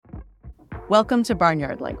Welcome to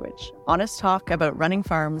Barnyard Language, honest talk about running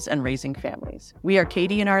farms and raising families. We are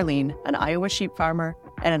Katie and Arlene, an Iowa sheep farmer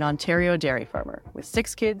and an Ontario dairy farmer, with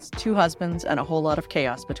 6 kids, 2 husbands, and a whole lot of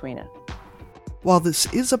chaos between it. While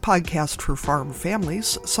this is a podcast for farm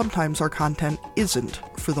families, sometimes our content isn't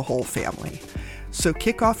for the whole family. So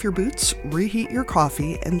kick off your boots, reheat your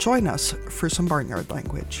coffee, and join us for some Barnyard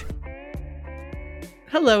Language.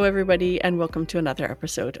 Hello, everybody, and welcome to another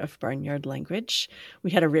episode of Barnyard Language.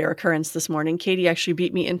 We had a rare occurrence this morning. Katie actually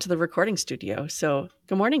beat me into the recording studio. So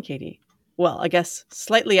good morning, Katie. Well, I guess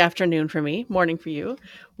slightly afternoon for me, morning for you.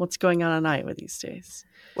 What's going on in Iowa these days?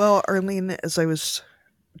 Well, Arlene, as I was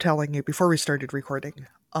telling you before we started recording,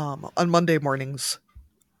 on Monday mornings,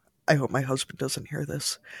 I hope my husband doesn't hear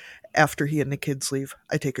this, after he and the kids leave,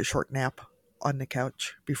 I take a short nap on the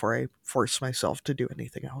couch before I force myself to do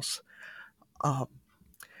anything else.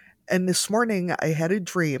 And this morning I had a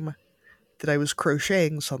dream that I was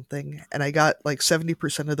crocheting something, and I got like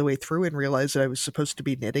 70% of the way through and realized that I was supposed to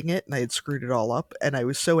be knitting it, and I had screwed it all up, and I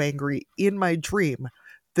was so angry in my dream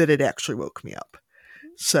that it actually woke me up.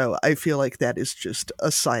 So I feel like that is just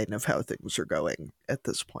a sign of how things are going at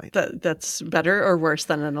this point. That's better or worse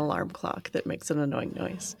than an alarm clock that makes an annoying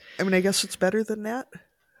noise? I mean, I guess it's better than that,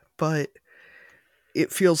 but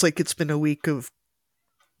it feels like it's been a week of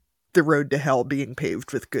the road to hell being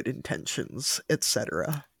paved with good intentions,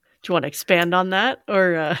 etc. Do you want to expand on that?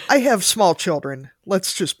 Or I have small children.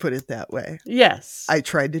 Let's just put it that way. Yes. I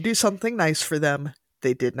tried to do something nice for them.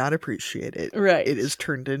 They did not appreciate it. Right. It has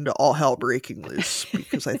turned into all hell breaking loose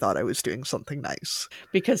because I thought I was doing something nice.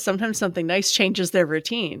 Because sometimes something nice changes their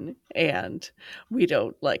routine, and we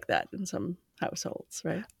don't like that in some households,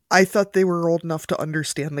 right? I thought they were old enough to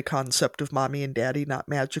understand the concept of mommy and daddy not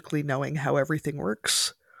magically knowing how everything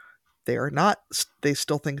works. They are not. They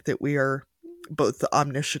still think that we are both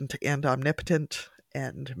omniscient and omnipotent,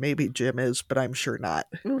 and maybe Jim is, but I'm sure not.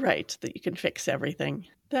 Right, that you can fix everything.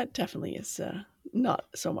 That definitely is not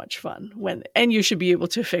so much fun. And you should be able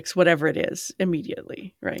to fix whatever it is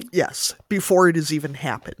immediately, right? Yes, before it has even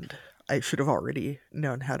happened. I should have already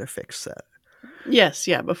known how to fix that. Yes,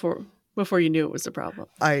 yeah, before you knew it was a problem.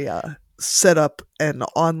 I set up an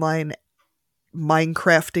online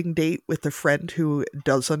Minecrafting date with a friend who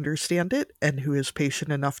does understand it and who is patient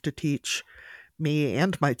enough to teach me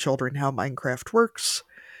and my children how Minecraft works,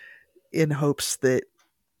 in hopes that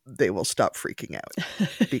they will stop freaking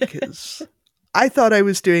out, because I thought I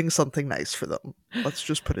was doing something nice for them. Let's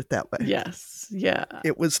just put it that way. Yes, yeah.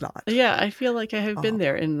 It was not. Yeah, I feel like I have been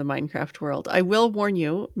there in the Minecraft world. I will warn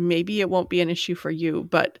you, maybe it won't be an issue for you,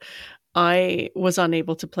 but I was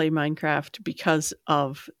unable to play Minecraft because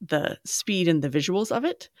of the speed and the visuals of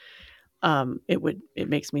it. It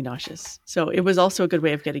makes me nauseous. So it was also a good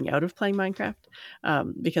way of getting out of playing Minecraft,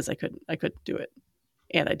 because I couldn't do it,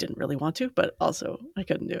 and I didn't really want to, but also I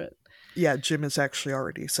couldn't do it. Yeah, Jim has actually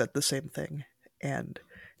already said the same thing, and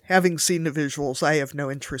having seen the visuals, I have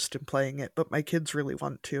no interest in playing it, but my kids really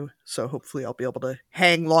want to, so hopefully I'll be able to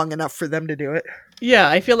hang long enough for them to do it. Yeah,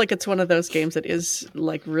 I feel like it's one of those games that is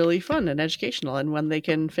like really fun and educational, and when they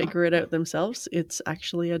can figure it out themselves, it's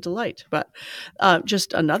actually a delight. But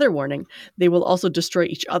just another warning, they will also destroy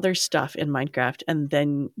each other's stuff in Minecraft, and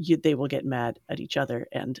then they will get mad at each other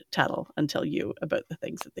and tattle and tell you about the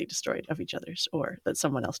things that they destroyed of each other's, or that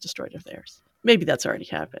someone else destroyed of theirs. Maybe that's already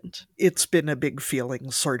happened. It's been a big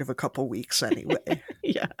feeling sort of a couple weeks anyway.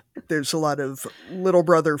 Yeah. There's a lot of little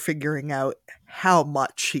brother figuring out how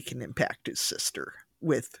much he can impact his sister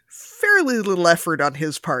with fairly little effort on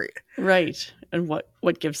his part. Right. And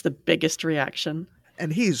what gives the biggest reaction?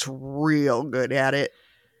 And he's real good at it.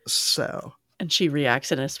 So. And she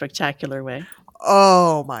reacts in a spectacular way.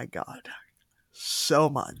 Oh my God. So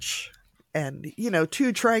much. And,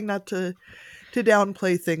 too, trying not to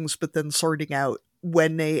downplay things, but then sorting out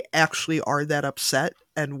when they actually are that upset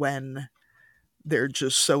and when they're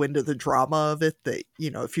just so into the drama of it that,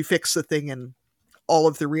 if you fix the thing and all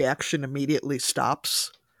of the reaction immediately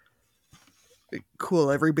stops, cool,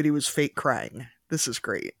 everybody was fake crying. This is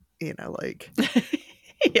great. Yeah,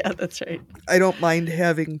 that's right. I don't mind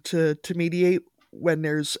having to mediate when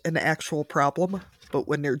there's an actual problem, but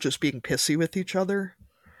when they're just being pissy with each other,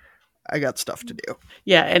 I got stuff to do.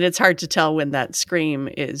 Yeah, and it's hard to tell when that scream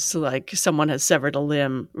is like someone has severed a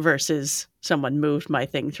limb versus someone moved my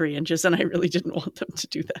thing 3 inches, and I really didn't want them to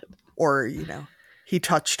do that. Or, he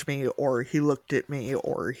touched me, or he looked at me,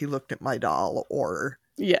 or he looked at my doll, or...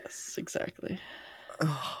 Yes, exactly.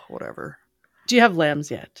 Whatever. Do you have lambs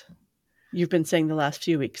yet? You've been saying the last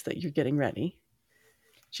few weeks that you're getting ready.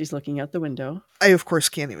 She's looking out the window. I, of course,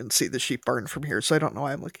 can't even see the sheep barn from here, so I don't know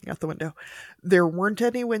why I'm looking out the window. There weren't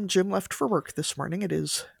any when Jim left for work this morning. It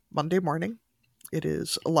is Monday morning. It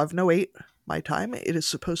is 11:08 my time. It is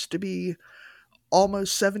supposed to be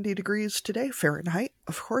almost 70 degrees today, Fahrenheit.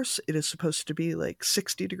 Of course, it is supposed to be like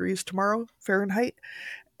 60 degrees tomorrow, Fahrenheit.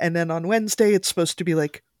 And then on Wednesday, it's supposed to be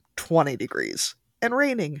like 20 degrees and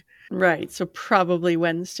raining. Right. So probably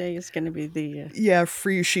Wednesday is going to be the. Yeah,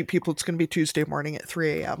 for you sheep people, it's going to be Tuesday morning at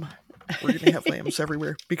 3 a.m. We're going to have lambs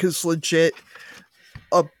everywhere because legit,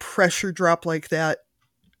 a pressure drop like that,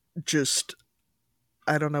 just,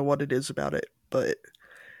 I don't know what it is about it, but,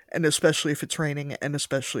 and especially if it's raining and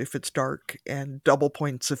especially if it's dark, and double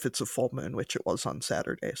points if it's a full moon, which it was on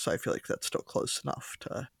Saturday. So I feel like that's still close enough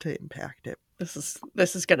to impact it. This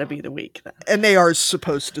is going to be the week then. And they are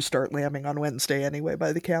supposed to start lambing on Wednesday anyway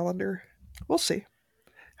by the calendar. We'll see.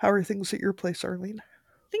 How are things at your place, Arlene?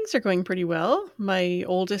 Things are going pretty well. My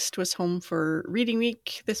oldest was home for reading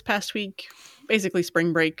week this past week, basically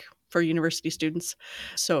spring break for university students.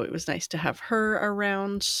 So it was nice to have her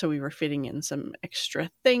around. So we were fitting in some extra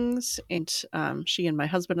things. And she and my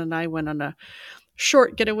husband and I went on a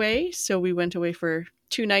short getaway. So we went away for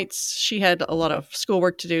 2 nights. She had a lot of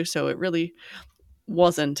schoolwork to do. So it really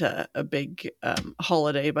wasn't a big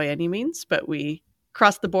holiday by any means, but we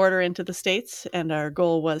crossed the border into the States, and our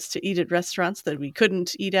goal was to eat at restaurants that we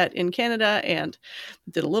couldn't eat at in Canada, and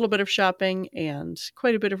did a little bit of shopping and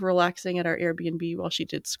quite a bit of relaxing at our Airbnb while she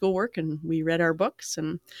did schoolwork, and we read our books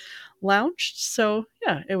and lounged. So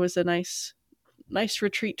yeah, it was a nice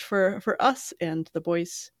retreat for us, and the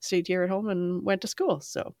boys stayed here at home and went to school.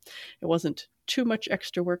 So it wasn't too much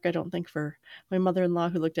extra work, I don't think, for my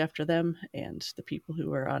mother-in-law who looked after them, and the people who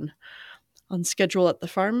were on schedule at the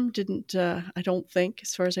farm didn't I don't think,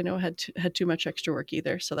 as far as I know, had too much extra work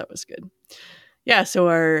either, so that was good. Yeah, so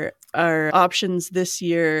our options this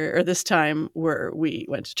year or this time were, we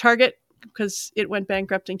went to Target because it went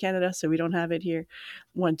bankrupt in Canada, so we don't have it here.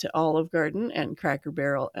 Went to Olive Garden and Cracker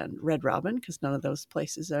Barrel and Red Robin because none of those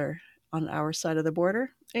places are on our side of the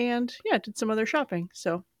border. And yeah, did some other shopping.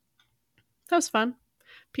 So that was fun.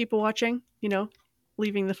 People watching,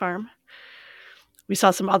 leaving the farm. We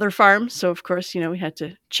saw some other farms, so of course, we had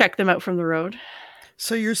to check them out from the road.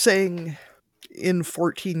 So you're saying in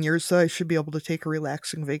 14 years that I should be able to take a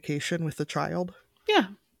relaxing vacation with a child? Yeah.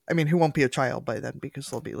 I mean, who won't be a child by then because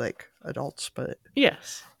they'll be like adults, but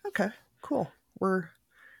Yes. okay, cool. We're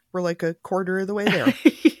like a quarter of the way there.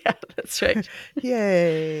 Yeah, that's right.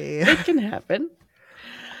 Yay. It can happen.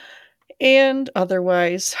 And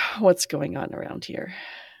otherwise, what's going on around here?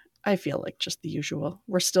 I feel like just the usual.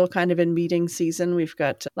 We're still kind of in meeting season. We've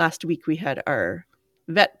got, last week we had our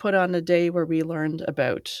vet put on a day where we learned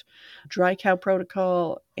about dry cow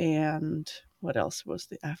protocol, and what else was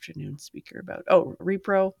the afternoon speaker about? Oh,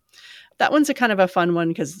 repro. That one's a kind of a fun one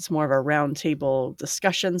because it's more of a round table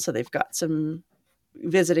discussion. So they've got some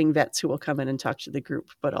visiting vets who will come in and talk to the group,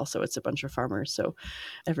 but also it's a bunch of farmers. So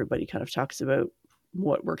everybody kind of talks about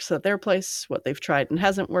what works at their place, what they've tried and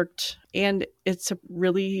hasn't worked. And it's a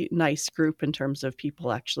really nice group in terms of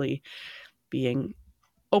people actually being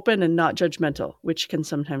open and not judgmental, which can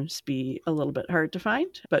sometimes be a little bit hard to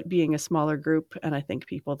find. But being a smaller group, and I think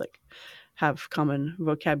people that have common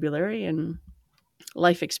vocabulary and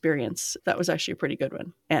life experience, that was actually a pretty good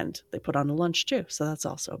one. And they put on a lunch too, so that's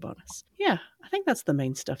also a bonus. Yeah, I think that's the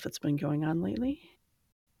main stuff that's been going on lately.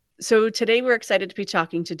 So today we're excited to be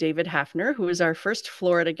talking to David Hafner, who is our first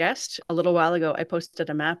Florida guest. A little while ago, I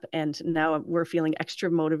posted a map, and now we're feeling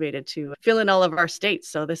extra motivated to fill in all of our states.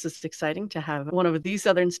 So this is exciting to have one of these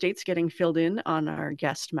southern states getting filled in on our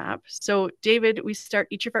guest map. So David, we start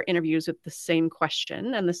each of our interviews with the same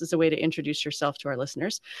question, and this is a way to introduce yourself to our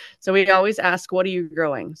listeners. So we always ask, what are you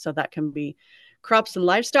growing? So that can be crops and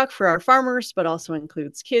livestock for our farmers, but also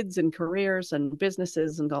includes kids and careers and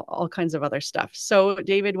businesses and all kinds of other stuff. So,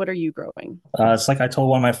 David, what are you growing? It's like I told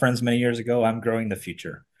one of my friends many years ago, I'm growing the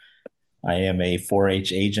future. I am a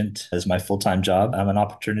 4-H agent as my full-time job. I'm an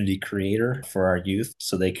opportunity creator for our youth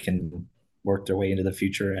so they can work their way into the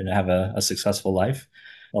future and have a successful life.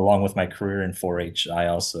 Along with my career in 4-H, I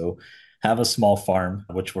also have a small farm,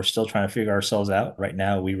 which we're still trying to figure ourselves out. Right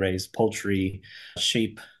now, we raise poultry,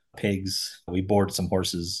 sheep, pigs. We board some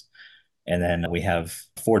horses. And then we have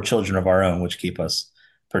 4 children of our own, which keep us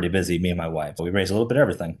pretty busy, me and my wife. We raise a little bit of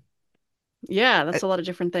everything. Yeah, that's a lot of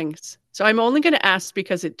different things. So I'm only going to ask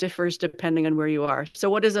because it differs depending on where you are. So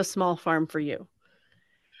what is a small farm for you?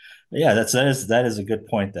 Yeah, that is a good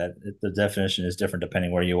point that the definition is different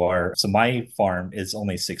depending where you are. So my farm is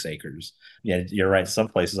only 6 acres. Yeah, you're right. Some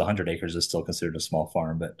places 100 acres is still considered a small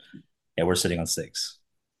farm, but yeah, we're sitting on 6.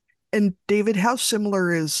 And David, how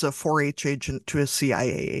similar is a 4-H agent to a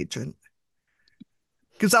CIA agent?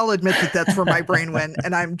 Because I'll admit that that's where my brain went,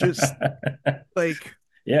 and I'm just like,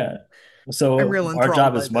 Yeah. I'm So real our enthralled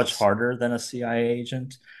job by is much this. harder than a CIA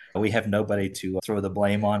agent. We have nobody to throw the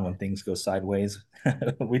blame on when things go sideways.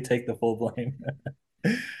 We take the full blame.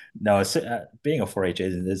 No, being a 4-H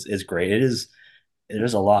agent is great.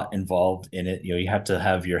 There's a lot involved in it. You have to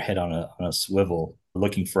have your head on a swivel,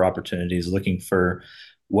 looking for opportunities, looking for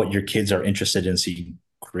what your kids are interested in, so you can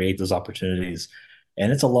create those opportunities.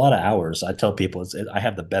 And it's a lot of hours. I tell people I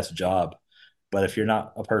have the best job, but if you're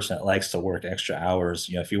not a person that likes to work extra hours,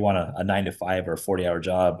 if you want a 9 to 5 or a 40-hour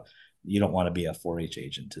job, you don't want to be a 4-H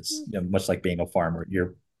agent. It's much like being a farmer.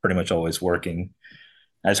 You're pretty much always working.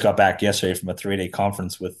 I just got back yesterday from a 3-day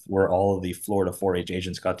conference with where all of the Florida 4-H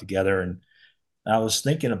agents got together, and I was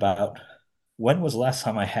thinking about when was the last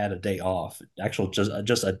time I had a day off? Actual just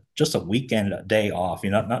a weekend day off.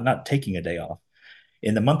 Not taking a day off.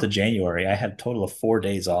 In the month of January, I had a total of 4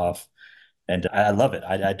 days off, and I love it.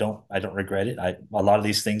 I don't regret it. A lot of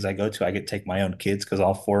these things I go to, I get to take my own kids because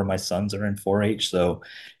all four of my sons are in 4-H, so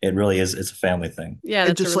it really is it's a family thing. Yeah, I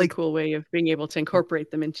that's a just really like cool way of being able to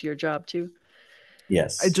incorporate them into your job too. I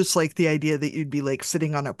Yes. just like the idea that you'd be like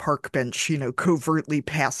sitting on a park bench, covertly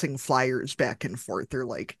passing flyers back and forth or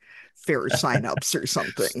like fair signups or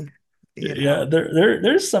something, you Yeah, know.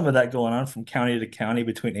 there's some of that going on from county to county,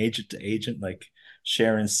 between agent to agent, like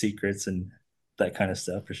sharing secrets and that kind of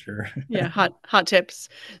stuff for sure. Yeah, hot tips.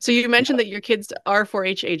 So you mentioned that your kids are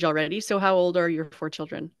 4-H age already. So how old are your four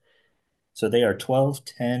children? So they are 12,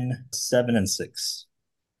 10, 7, and 6.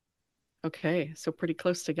 Okay, so pretty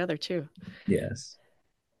close together too. Yes.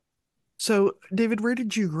 So, David, where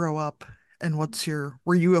did you grow up and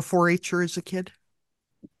were you a 4-H'er as a kid?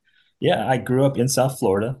 Yeah, I grew up in South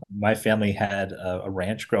Florida. My family had a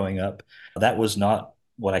ranch growing up. That was not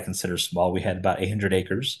what I consider small. We had about 800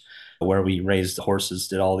 acres where we raised horses,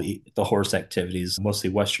 did all the horse activities,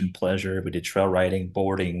 mostly Western pleasure. We did trail riding,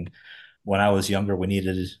 boarding. When I was younger, we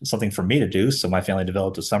needed something for me to do. So my family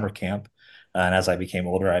developed a summer camp. And as I became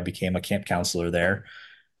older, I became a camp counselor there.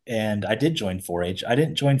 And I did join 4-H. I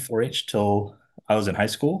didn't join 4-H till I was in high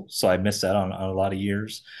school, so I missed out on a lot of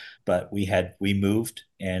years. But we moved,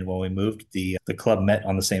 and when we moved, the club met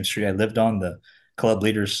on the same street I lived on. The club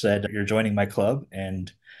leaders said, "You're joining my club,"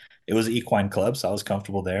 and it was an equine club, so I was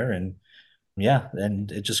comfortable there. And yeah,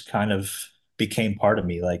 and it just kind of became part of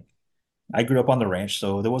me. Like, I grew up on the ranch,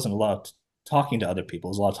 so there wasn't a lot of talking to other people.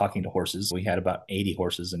 There was a lot of talking to horses. We had about 80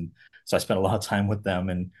 horses, and so I spent a lot of time with them.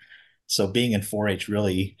 And so being in 4-H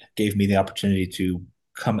really gave me the opportunity to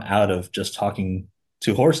come out of just talking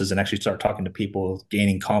to horses and actually start talking to people,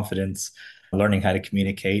 gaining confidence, learning how to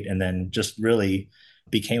communicate, and then just really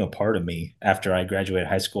became a part of me. After I graduated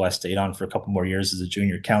high school, I stayed on for a couple more years as a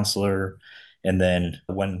junior counselor. And then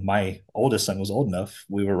when my oldest son was old enough,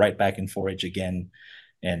 we were right back in 4-H again.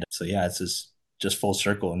 And so, yeah, it's just full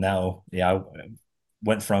circle. And now, yeah, I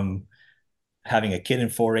went from having a kid in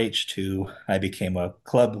 4-H to I became a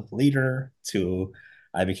club leader to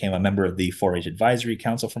I became a member of the 4-H advisory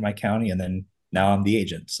council for my county, and then now I'm the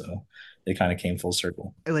agent. So it kind of came full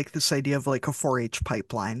circle. I like this idea of like a 4-H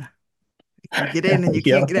pipeline. Like you get in and you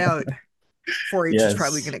can't Yeah. get out. 4-H is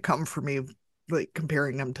probably going Yes. to come for me, like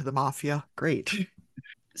comparing them to the mafia. Great.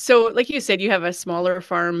 So, like you said, you have a smaller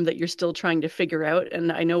farm that you're still trying to figure out.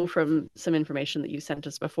 And I know from some information that you sent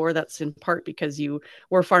us before, that's in part because you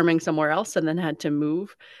were farming somewhere else and then had to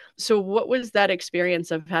move. So, what was that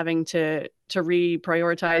experience of having to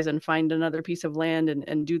reprioritize and find another piece of land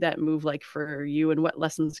and do that move like for you? And what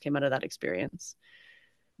lessons came out of that experience?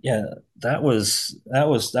 Yeah, that was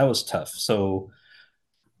tough. So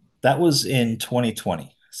that was in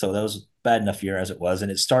 2020. So that was bad enough year as it was,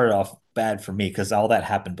 and it started off bad for me because all that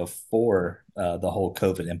happened before the whole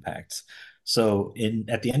COVID impacts. So in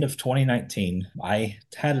at the end of 2019, I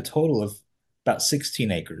had a total of about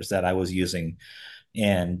 16 acres that I was using,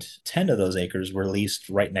 and 10 of those acres were leased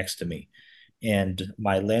right next to me. And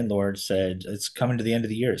my landlord said, "It's coming to the end of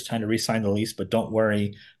the year. It's time to re-sign the lease, but don't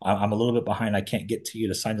worry. I'm a little bit behind. I can't get to you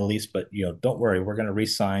to sign the lease, but don't worry. We're going to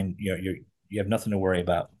re-sign. You have nothing to worry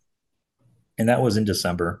about." And that was in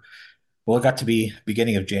December. Well, it got to be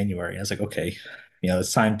beginning of January. I was like, "Okay,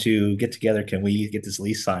 it's time to get together. Can we get this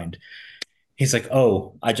lease signed?" He's like,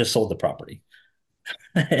 "Oh, I just sold the property."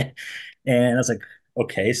 And I was like,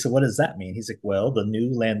 "Okay, so what does that mean?" He's like, "Well, the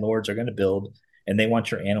new landlords are going to build and they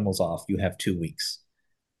want your animals off. You have 2 weeks."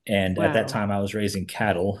 And at that Wow. time, I was raising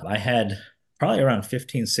cattle. I had probably around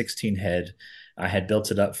 15, 16 head. I had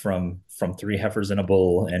built it up from three heifers in a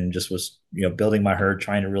bull and just was, building my herd,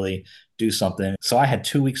 trying to really do something. So I had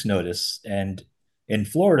 2 weeks notice. And in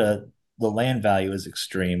Florida, the land value is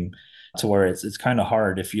extreme. to where it's kind of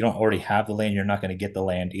hard. If you don't already have the land, you're not going to get the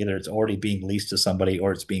land. Either it's already being leased to somebody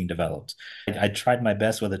or it's being developed. I tried my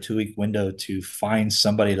best with a 2 week window to find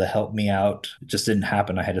somebody to help me out. It just didn't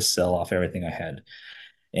happen. I had to sell off everything I had.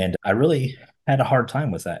 And I really had a hard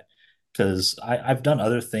time with that because I've done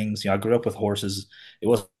other things. I grew up with horses. It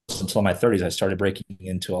wasn't until my 30s I started breaking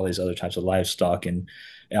into all these other types of livestock. And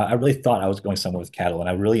I really thought I was going somewhere with cattle and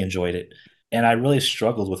I really enjoyed it. And I really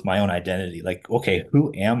struggled with my own identity. Like, okay,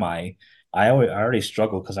 who am I? I already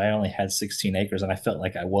struggled because I only had 16 acres and I felt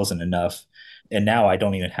like I wasn't enough. And now I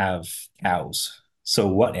don't even have cows. So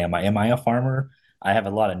what am I? Am I a farmer? I have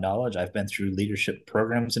a lot of knowledge. I've been through leadership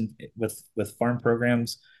programs and with farm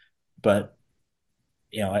programs, but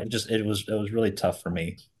it was really tough for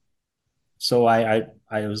me. So I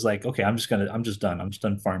was like, okay, I'm just done. I'm just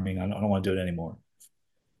done farming. I don't want to do it anymore.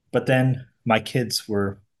 But then my kids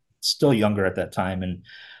were still younger at that time, and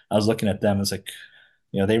I was looking at them. It's like,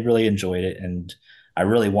 they really enjoyed it, and I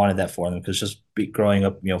really wanted that for them because growing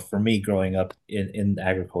up, for me, growing up in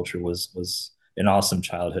agriculture was an awesome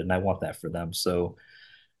childhood, and I want that for them. So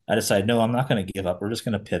I decided, no, I'm not going to give up. We're just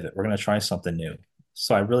going to pivot. We're going to try something new.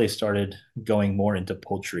 So I really started going more into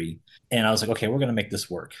poultry, and I was like, okay, we're going to make this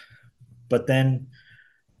work. But then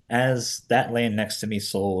as that land next to me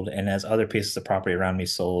sold and as other pieces of property around me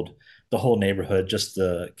sold, the whole neighborhood, just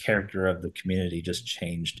the character of the community just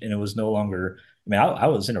changed. And it was no longer, I mean, I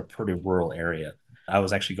was in a pretty rural area. I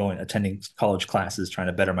was actually attending college classes, trying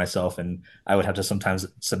to better myself. And I would have to sometimes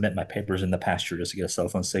submit my papers in the pasture just to get a cell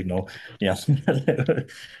phone signal. Yeah.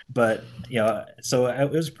 But, so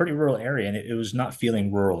it was a pretty rural area and it was not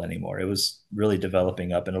feeling rural anymore. It was really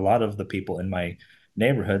developing up. And a lot of the people in my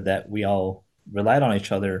neighborhood that we all relied on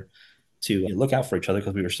each other to look out for each other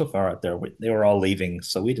because we were so far out there. They were all leaving.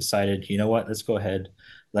 So we decided, you know what, let's go ahead,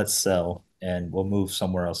 let's sell, and we'll move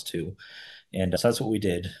somewhere else too. And so that's what we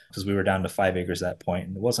did because we were down to 5 acres at that point,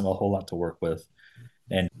 and it wasn't a whole lot to work with.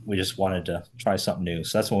 And we just wanted to try something new.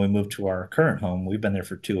 So that's when we moved to our current home. We've been there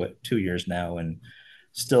for 2 years now, and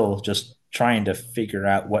still just trying to figure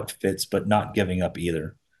out what fits, but not giving up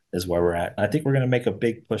either is where we're at. I think we're going to make a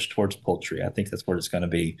big push towards poultry. I think that's where it's going to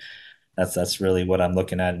be. That's really what I'm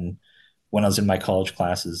looking at. And when I was in my college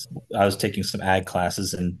classes, I was taking some ag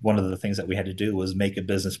classes, and one of the things that we had to do was make a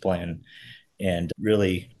business plan and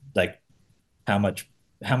really like how much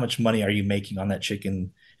how much money are you making on that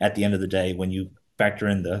chicken at the end of the day when you factor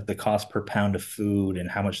in the cost per pound of food and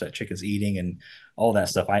how much that chicken's eating and all that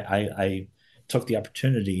stuff. I took the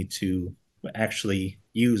opportunity to actually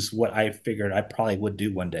use what I figured I probably would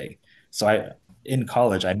do one day. So I in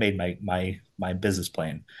college I made my business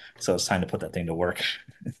plan. So it's time to put that thing to work.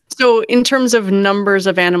 So, in terms of numbers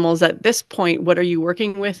of animals at this point, what are you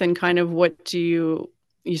working with, and kind of what do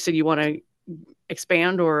you said you want to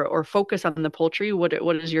expand or focus on the poultry? What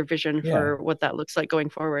is your vision Yeah. for what that looks like going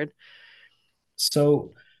forward?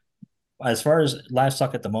 So as far as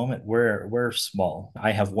livestock at the moment, we're small.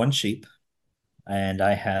 I have one sheep and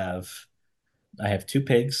I have two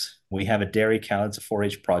pigs. We have a dairy cow. It's a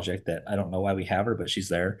 4-H project that I don't know why we have her, but she's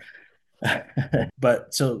there.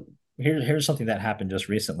 But so here's something that happened just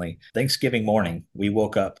recently. Thanksgiving morning, we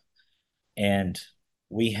woke up and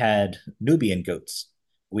we had Nubian goats.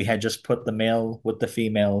 We had just put the male with the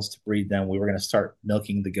females to breed them. We were going to start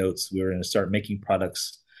milking the goats. We were going to start making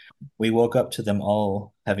products. We woke up to them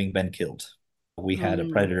all having been killed. We had a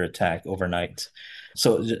Mm. predator attack overnight.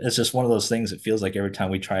 So it's just one of those things. It feels like every time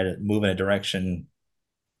we try to move in a direction,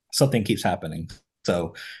 something keeps happening.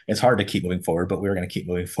 So it's hard to keep moving forward, but we were going to keep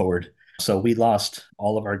moving forward. So we lost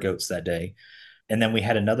all of our goats that day. And then we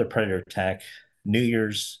had another predator attack New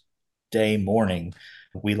Year's Day morning.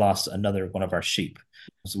 We lost another one of our sheep.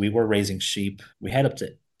 So we were raising sheep. We had up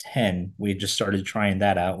to 10. We just started trying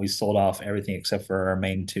that out. We sold off everything except for our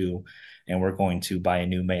main two, and we're going to buy a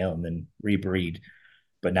new male and then rebreed.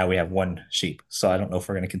 But now we have one sheep. So I don't know if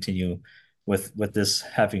we're going to continue with this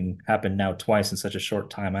having happened now twice in such a short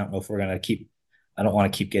time. I don't know if we're going to keep I don't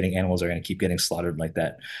want to keep getting animals are going to keep getting slaughtered like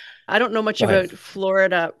that. I don't know much Go ahead. about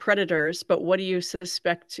Florida predators, but what do you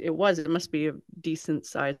suspect it was? It must be a decent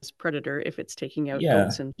sized predator if it's taking out Yeah.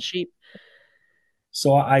 goats and sheep.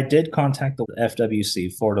 So I did contact the FWC,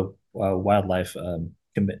 Florida Wildlife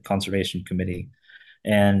Conservation Committee,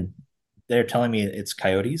 and they're telling me it's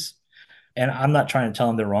coyotes. And I'm not trying to tell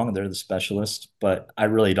them they're wrong; they're the specialists, but I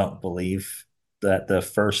really don't believe that the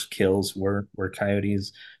first kills were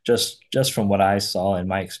coyotes. Just from what I saw in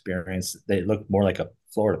my experience, they looked more like a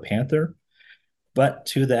Florida panther. But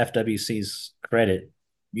to the FWC's credit,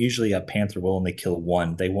 usually a panther will only kill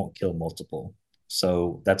one; they won't kill multiple.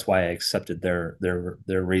 So that's why I accepted their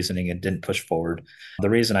reasoning and didn't push forward. The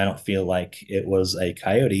reason I don't feel like it was a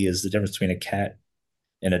coyote is the difference between a cat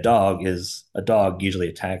and a dog is a dog usually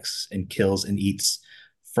attacks and kills and eats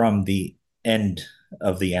from the end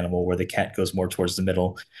of the animal, where the cat goes more towards the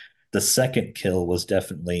middle. The second kill was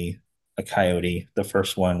definitely a coyote. The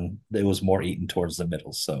first one, it was more eaten towards the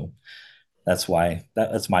middle. So that's why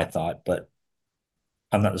that's my thought. But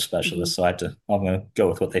I'm not a Mhm. specialist, so I'm gonna go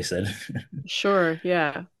with what they said. Sure,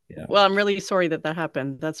 yeah. Yeah. Well, I'm really sorry that that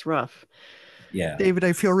happened. That's rough. Yeah. David,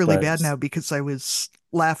 I feel really But bad now because I was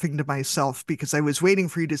laughing to myself because I was waiting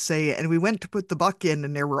for you to say, and we went to put the buck in,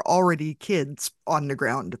 and there were already kids on the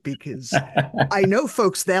ground because I know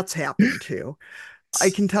folks that's happened to. I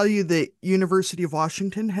can tell you that University of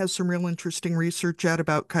Washington has some real interesting research out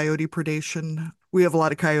about coyote predation. We have a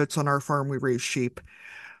lot of coyotes on our farm. We raise sheep.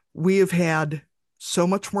 We have had so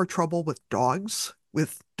much more trouble with dogs,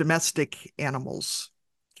 with domestic animals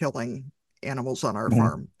killing animals on our Mhm.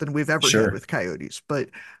 farm than we've ever had Sure. with coyotes. But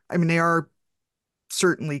I mean, they are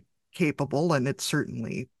certainly capable and it's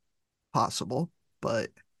certainly possible.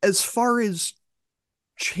 But as far as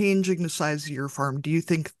changing the size of your farm, do you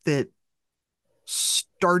think that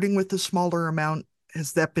starting with a smaller amount,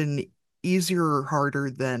 has that been easier or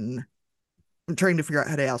harder than I'm trying to figure out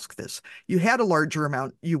how to ask this. You had a larger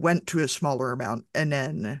amount, you went to a smaller amount, and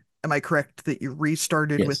then am I correct that you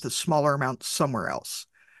restarted with Yes. a smaller amount somewhere else?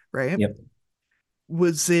 Right? Yep.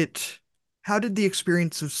 Was it, how did the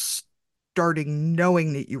experience of starting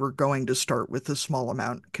knowing that you were going to start with a small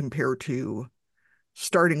amount compare to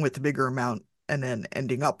starting with a bigger amount and then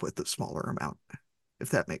ending up with a smaller amount, if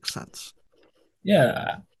that makes sense?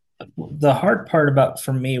 Yeah. The hard part about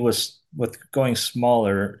for me was with going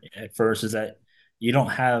smaller at first is that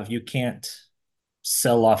you can't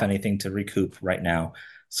sell off anything to recoup right now.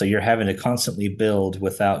 So you're having to constantly build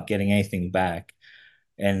without getting anything back.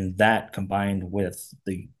 And that combined with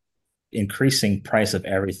the increasing price of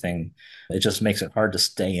everything, it just makes it hard to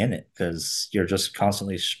stay in it because you're just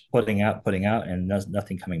constantly putting out, and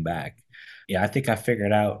nothing coming back. Yeah, I think I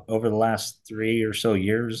figured out over the last 3 or so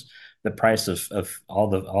years, the price of all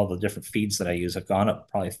the different feeds that I use have gone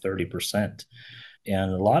up probably 30%.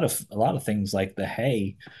 And a lot of things like the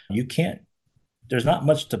hay, you can't there's not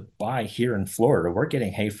much to buy here in Florida. We're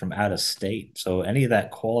getting hay from out of state. So any of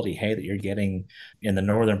that quality hay that you're getting in the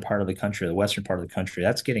northern part of the country, the western part of the country,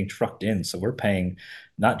 that's getting trucked in. So we're paying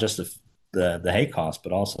not just the hay cost,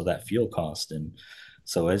 but also that fuel cost. And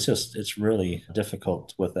so it's really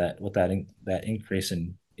difficult with that increase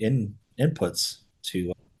in inputs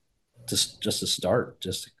to just to start,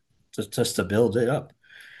 just to build it up.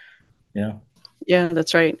 Yeah. Yeah,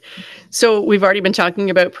 that's right. So we've already been talking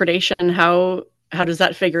about predation. How does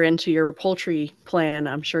that figure into your poultry plan?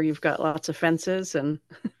 I'm sure you've got lots of fences and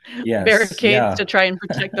Yes. barricades to Yeah. try and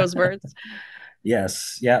protect those birds.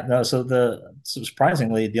 Yes. Yeah. No. So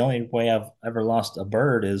surprisingly, the only way I've ever lost a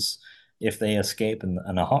bird is if they escape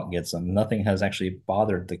and a hawk gets them. Nothing has actually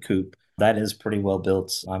bothered the coop. That is pretty well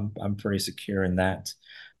built. I'm pretty secure in that.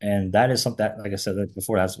 And that is something that, like I said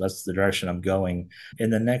before, that's the direction I'm going. In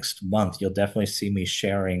the next month, you'll definitely see me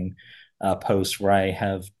sharing posts where I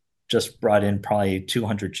have just brought in probably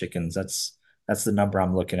 200 chickens. That's the number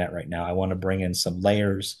I'm looking at right now. I want to bring in some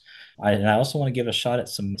layers. And I also want to give a shot at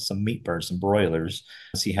some meat birds, some broilers,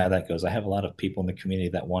 see how that goes. I have a lot of people in the community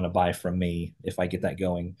that want to buy from me if I get that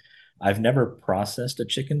going. I've never processed a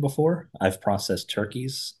chicken before. I've processed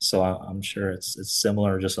turkeys, so I'm sure it's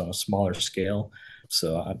similar, just on a smaller scale.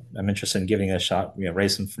 So I'm interested in giving it a shot.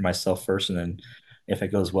 Raise them for myself first, and then if it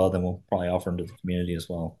goes well, then we'll probably offer them to the community as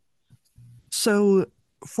well. So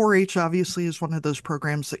 4-H obviously is one of those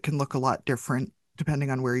programs that can look a lot different depending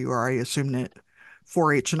on where you are. I assume that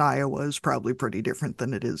 4-H in Iowa is probably pretty different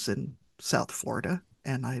than it is in South Florida,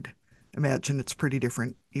 and I'd imagine it's pretty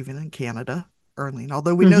different even in Canada, Arlene.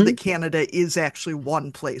 Although we know that Hmm. Canada is actually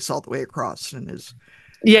one place all the way across and is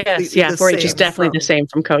Yes, completely yeah. the 4-H is same definitely the from same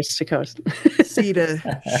from coast to coast. sea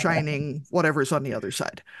to shining whatever's on the other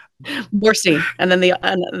side. More sea, and then the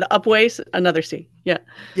upways another sea. Yeah.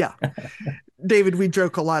 Yeah. David, we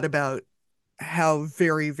joke a lot about how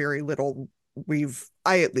very, very little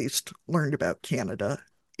I at least learned about Canada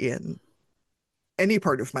in any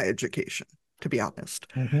part of my education, to be honest.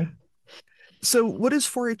 Mhm. So, what does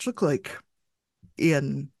 4 H look like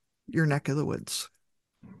in your neck of the woods?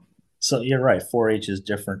 So you're right. 4-H is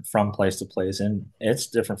different from place to place, and it's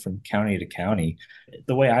different from county to county.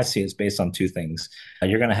 The way I see it is based on two things.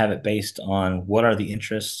 You're going to have it based on what are the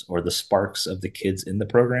interests or the sparks of the kids in the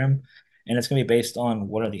program, and it's going to be based on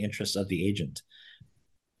what are the interests of the agent.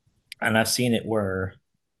 And I've seen it where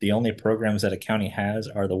The only programs that a county has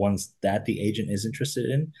are the ones that the agent is interested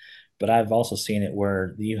in. But I've also seen it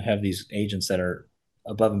where you have these agents that are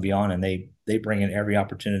above and beyond, and they bring in every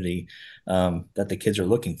opportunity that the kids are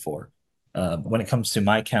looking for. When it comes to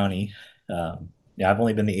my county, yeah, I've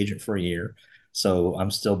only been the agent for a year, so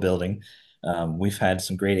I'm still building. We've had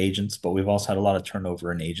some great agents, but we've also had a lot of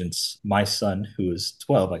turnover in agents. My son, who is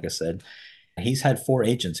 12, like I said, he's had four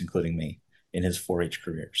agents, including me, in his 4-H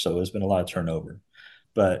career. So there's been a lot of turnover.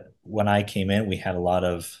 But when I came in, we had a lot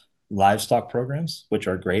of livestock programs, which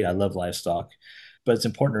are great. I love livestock. But it's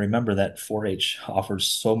important to remember that 4-H offers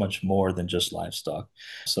so much more than just livestock.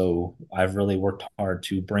 So I've really worked hard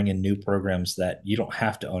to bring in new programs that you don't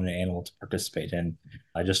have to own an animal to participate in.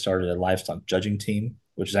 I just started a livestock judging team,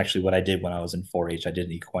 which is actually what I did when I was in 4-H. I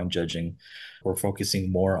did equine judging. We're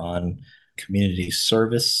focusing more on community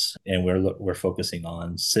service, and we're focusing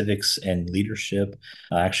on civics and leadership.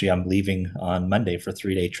 Actually, I'm leaving on Monday for a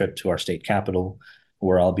 3-day trip to our state capital,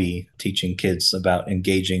 where I'll be teaching kids about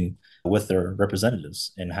engaging with their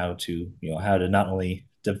representatives and how to, how to not only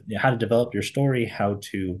how to develop your story, how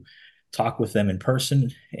to talk with them in person,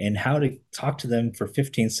 and how to talk to them for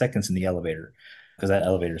 15 seconds in the elevator, because that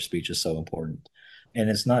elevator speech is so important. And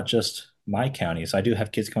it's not just my county. So I do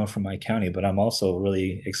have kids coming from my county, but I'm also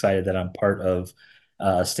really excited that I'm part of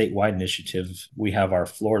a statewide initiative. We have our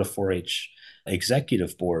Florida 4-H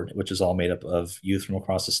executive board, which is all made up of youth from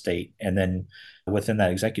across the state. And then within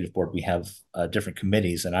that executive board, we have different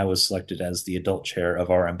committees. And I was selected as the adult chair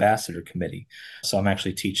of our ambassador committee. So I'm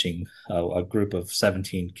actually teaching a group of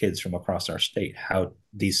 17 kids from across our state how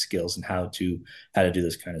these skills and how to do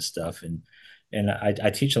this kind of stuff. And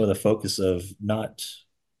I teach them with a focus of not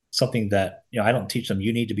something that, I don't teach them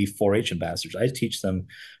you need to be 4-H ambassadors. I teach them,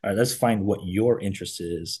 all right, let's find what your interest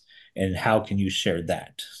is and how can you share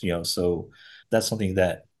that. So that's something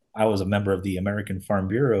that I was a member of the American Farm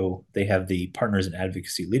Bureau. They have the Partners in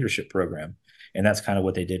Advocacy Leadership Program, and that's kind of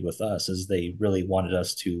what they did with us. Is they really wanted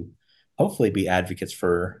us to hopefully be advocates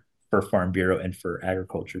for Farm Bureau and for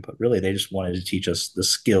agriculture, but really they just wanted to teach us the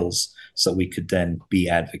skills so we could then be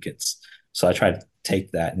advocates. So I try to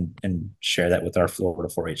take that and share that with our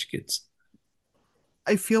Florida 4-H kids.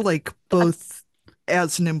 I feel like both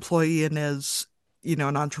as an employee and as,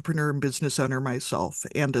 an entrepreneur and business owner myself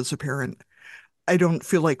and as a parent, I don't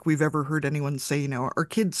feel like we've ever heard anyone say, our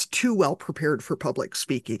kids too well prepared for public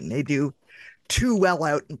speaking. They do too well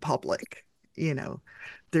out in public. You know,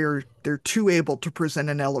 they're too able to present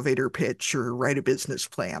an elevator pitch or write a business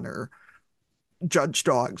plan or judge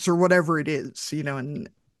dogs or whatever it is, and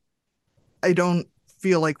I don't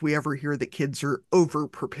feel like we ever hear that kids are over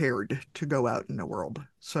prepared to go out in the world.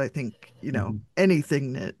 So I think, Mm-hmm.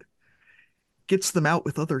 anything that gets them out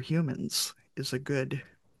with other humans is a good,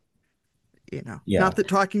 Yeah, not that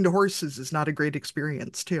talking to horses is not a great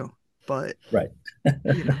experience too, but, right.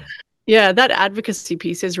 you know, Yeah, that advocacy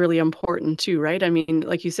piece is really important too, right? I mean,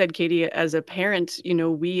 like you said, Katie, as a parent,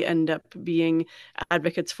 we end up being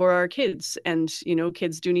advocates for our kids. And,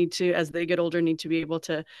 kids do need to, as they get older, need to be able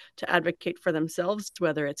to advocate for themselves,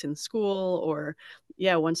 whether it's in school or,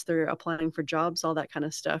 yeah, once they're applying for jobs, all that kind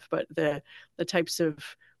of stuff. But the types of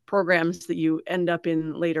programs that you end up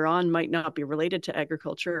in later on might not be related to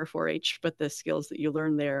agriculture or 4-H, but the skills that you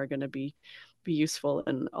learn there are going to be useful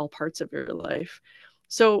in all parts of your life.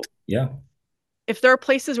 So Yeah. if there are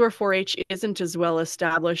places where 4-H isn't as well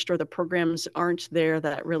established or the programs aren't there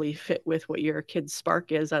that really fit with what your kid's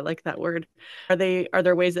spark is, I like that word. Are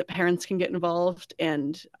there ways that parents can get involved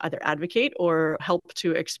and either advocate or help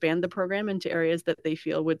to expand the program into areas that they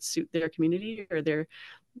feel would suit their community or their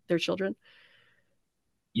children?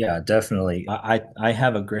 Yeah, definitely. I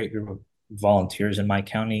have a great group of volunteers in my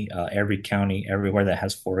county. Every county, everywhere that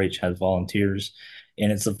has 4-H has volunteers,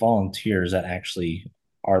 and it's the volunteers that actually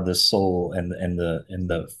are the soul and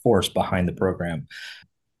the force behind the program.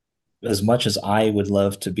 As much as I would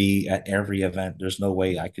love to be at every event, there's no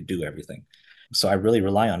way I could do everything. So I really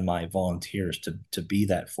rely on my volunteers to be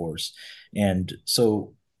that force. And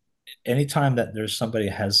so anytime that there's somebody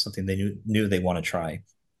that has something they knew they want to try,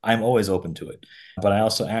 I'm always open to it. But I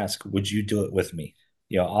also ask, would you do it with me?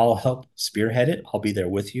 I'll help spearhead it. I'll be there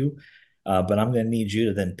with you. But I'm going to need you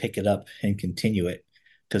to then pick it up and continue it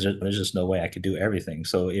because there's just no way I could do everything.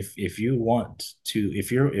 So if you want to,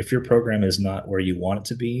 if your program is not where you want it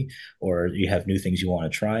to be, or you have new things you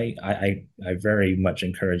want to try, I very much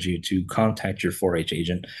encourage you to contact your 4-H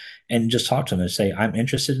agent and just talk to them and say, I'm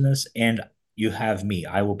interested in this, and you have me.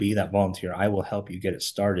 I will be that volunteer. I will help you get it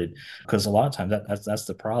started. Because a lot of times that's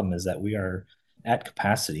the problem, is that we are at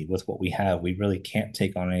capacity with what we have. We really can't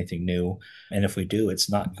take on anything new. And if we do, it's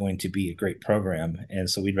not going to be a great program. And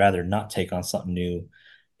so we'd rather not take on something new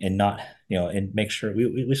and not, and make sure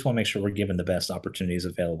we just want to make sure we're given the best opportunities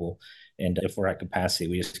available. And if we're at capacity,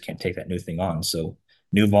 we just can't take that new thing on. So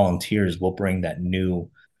new volunteers will bring that new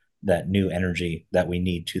energy that we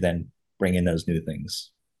need to then bring in those new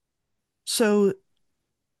things. So,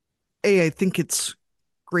 I think it's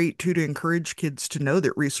great too to encourage kids to know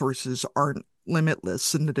that resources aren't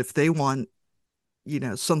limitless and that if they want,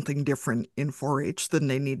 something different in 4-H, then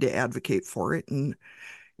they need to advocate for it and,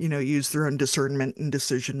 use their own discernment and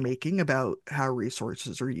decision making about how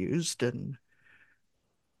resources are used and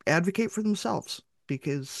advocate for themselves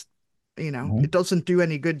because, it Mhm. doesn't do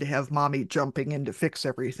any good to have mommy jumping in to fix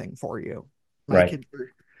everything for you. My Right. kids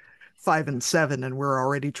are 5 and 7, and we're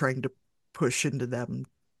already trying to push into them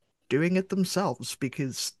doing it themselves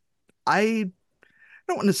because I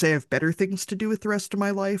don't want to say I have better things to do with the rest of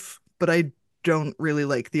my life, but I don't really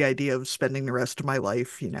like the idea of spending the rest of my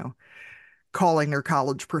life, calling their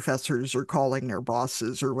college professors or calling their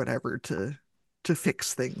bosses or whatever to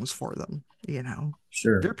fix things for them, They're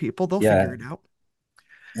Sure. people, they'll figure Yeah. it out.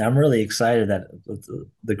 And I'm really excited that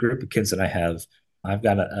the group of kids that I have, I've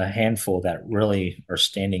got a handful that really are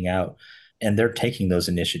standing out, and they're taking those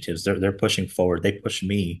initiatives. They're pushing forward. They push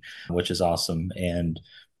me, which is awesome. And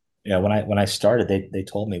when I started, they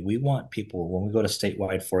told me we want people when we go to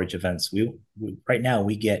statewide 4-H events. We right now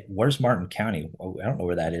we get, where's Martin County? Oh, I don't know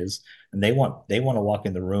where that is, and they want to walk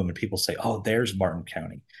in the room and people say, oh, there's Martin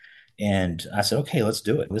County. And I said, okay, let's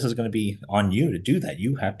do it. This is going to be on you to do that.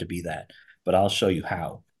 You have to be that, but I'll show you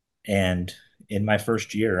how. And in my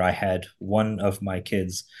first year, I had one of my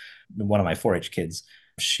kids, one of my 4-H kids.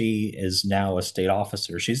 She is now a state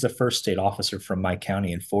officer. She's the first state officer from my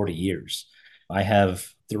county in 40 years. I have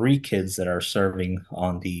three kids that are serving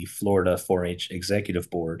on the Florida 4-H executive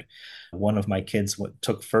board. One of my kids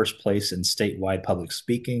took first place in statewide public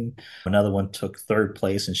speaking. Another one took third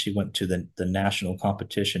place, and she went to the national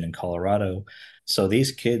competition in Colorado. So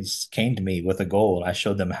these kids came to me with a goal, and I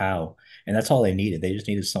showed them how. And that's all they needed. They just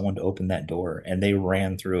needed someone to open that door, and they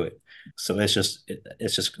ran through it. So it's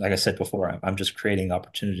just like I said before. I'm just creating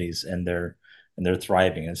opportunities, and they're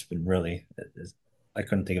thriving. It's been really. I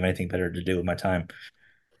couldn't think of anything better to do with my time.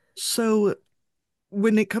 So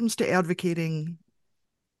when it comes to advocating,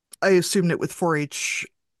 I assume that with 4-H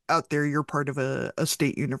out there, you're part of a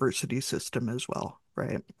state university system as well,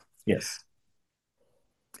 right? Yes.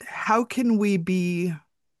 How can we be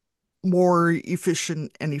more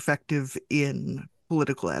efficient and effective in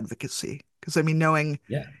political advocacy? Because I mean, knowing,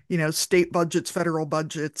 Yeah. state budgets, federal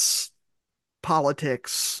budgets,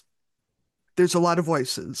 politics, there's a lot of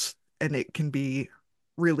voices, and it can be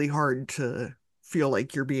really hard to feel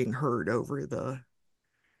like you're being heard over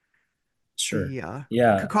Sure. the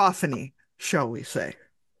Yeah. cacophony, shall we say.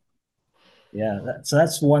 Yeah, so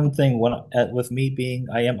that's one thing. With me being,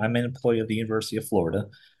 I'm an employee of the University of Florida,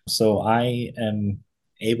 so I am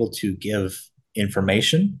able to give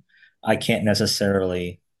information. I can't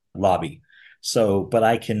necessarily lobby. So, but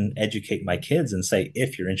I can educate my kids and say,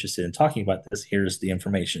 if you're interested in talking about this, here's the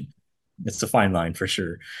information. It's a fine line for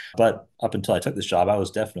sure. But up until I took this job, I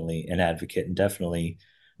was definitely an advocate and definitely,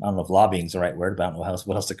 I don't know if lobbying is the right word, but I don't know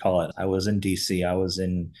what else to call it. I was in DC. I was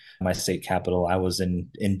in my state capital. I was in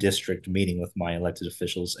district meeting with my elected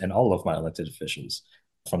officials and all of my elected officials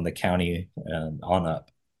from the county on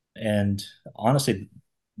up. And honestly,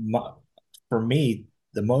 my, for me,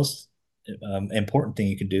 the most important thing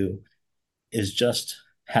you can do is just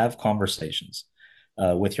have conversations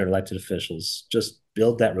with your elected officials. Just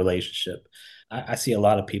build that relationship. I see a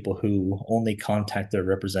lot of people who only contact their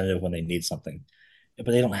representative when they need something, but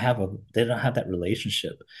they don't have that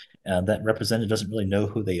relationship. That representative doesn't really know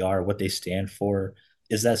who they are, what they stand for.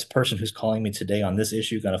 Is that person who's calling me today on this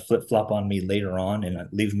issue going to flip flop on me later on and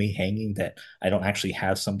leave me hanging? That I don't actually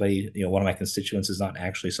have somebody. One of my constituents is not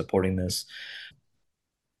actually supporting this.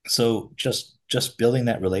 So just building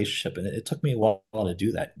that relationship, and it took me a while to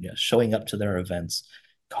do that. Showing up to their events,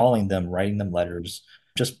 calling them, writing them letters.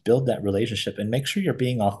 Just build that relationship and make sure you're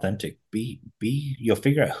being authentic. You'll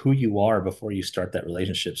figure out who you are before you start that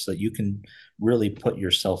relationship so that you can really put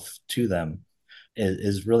yourself to them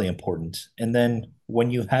is really important. And then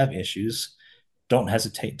when you have issues, don't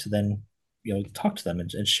hesitate to then talk to them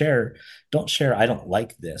and share. Don't share I don't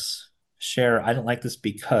like this. Share I don't like this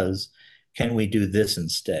because can we do this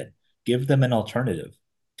instead? Give them an alternative,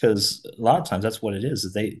 because a lot of times that's what it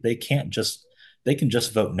is they can't just they can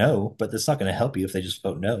just vote no, but it's not going to help you if they just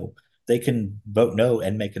vote no. They can vote no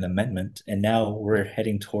and make an amendment, and now we're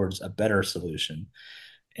heading towards a better solution.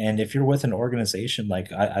 And if you're with an organization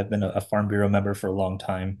like I've been a Farm Bureau member for a long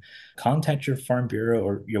time, contact your Farm Bureau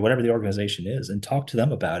or whatever the organization is and talk to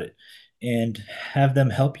them about it. and have them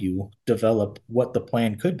help you develop what the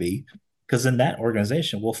plan could be. Because then that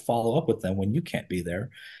organization will follow up with them when you can't be there.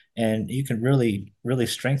 And you can really, really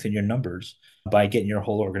strengthen your numbers by getting your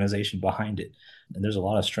whole organization behind it. And there's a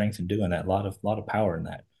lot of strength in doing that, a lot of power in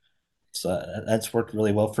that. So that's worked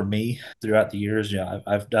really well for me throughout the years.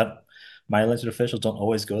 I've done my elected officials don't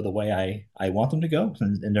always go the way I want them to go,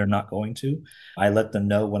 and they're not going to. I let them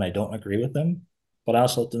know when I don't agree with them, but I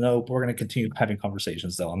also let them know we're going to continue having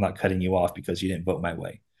conversations, though. I'm not cutting you off because you didn't vote my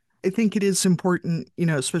way. I think it is important,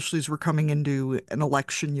 especially as we're coming into an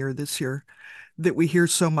election year this year, that we hear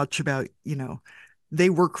so much about, they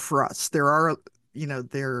work for us. There are,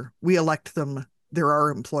 we elect them. There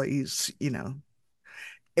are employees,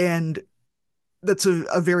 and that's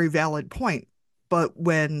a very valid point. But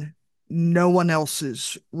when no one else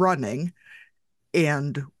is running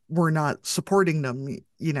and we're not supporting them,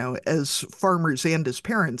 as farmers and as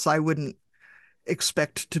parents, I wouldn't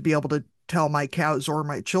expect to be able to tell my cows or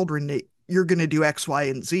my children that you're going to do X, Y,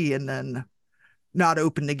 and Z and then not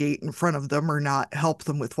open the gate in front of them or not help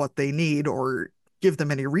them with what they need or give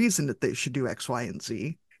them any reason that they should do X, Y, and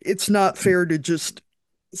Z. It's not fair to just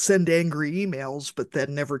send angry emails, but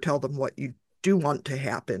then never tell them what you do want to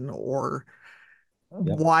happen or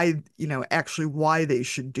Yep. why, actually why they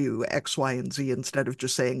should do X, Y, and Z instead of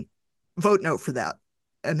just saying, vote no for that,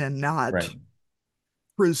 and then not Right.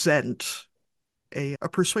 present a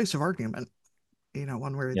persuasive argument,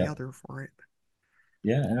 one way or the Yep. other for it.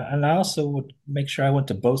 Yeah, and I also would make sure I went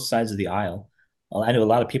to both sides of the aisle. Well, I knew a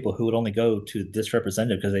lot of people who would only go to this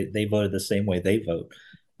representative because they voted the same way they vote.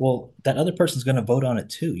 Well, that other person's going to vote on it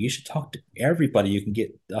too. You should talk to everybody you can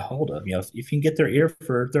get a hold of. If you can get their ear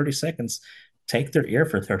for 30 seconds, take their ear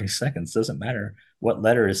for 30 seconds. Doesn't matter what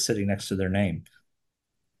letter is sitting next to their name.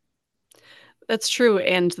 That's true,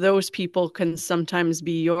 and those people can sometimes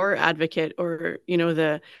be your advocate or,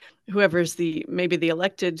 the whoever's the maybe the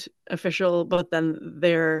elected official, but then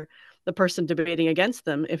they're the person debating against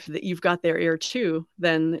them. If you've got their ear too,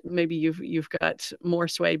 then maybe you've got more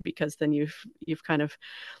sway because then you've kind of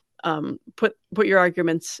put your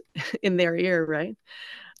arguments in their ear, right?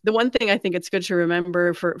 The one thing I think it's good to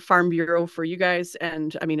remember for Farm Bureau for you guys,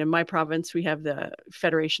 and I mean, in my province, we have the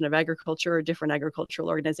Federation of Agriculture, or different agricultural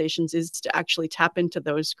organizations, is to actually tap into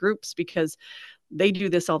those groups because they do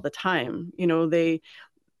this all the time.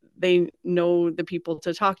 They know the people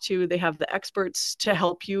to talk to, they have the experts to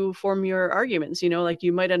help you form your arguments. Like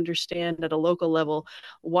you might understand at a local level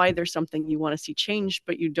why there's something you want to see changed,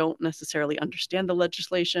 but you don't necessarily understand the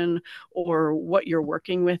legislation or what you're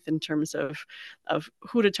working with in terms of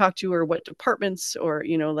who to talk to or what departments or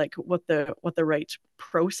like what the right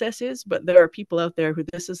process is. But there are people out there who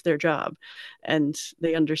this is their job and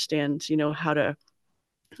they understand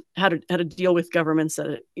how to deal with governments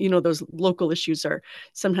that those local issues are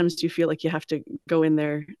sometimes you feel like you have to go in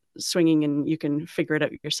there swinging and you can figure it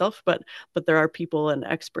out yourself, but there are people and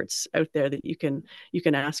experts out there that you can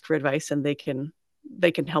ask for advice and they can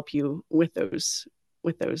help you with those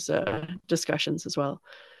discussions as well.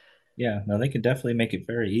 Yeah, no, they can definitely make it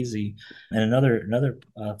very easy. And another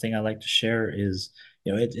thing I like to share is,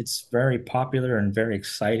 it's very popular and very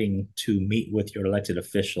exciting to meet with your elected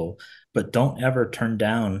official, but don't ever turn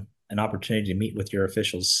down an opportunity to meet with your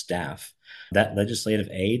official's staff. That legislative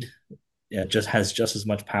aid, yeah, just has just as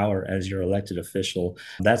much power as your elected official.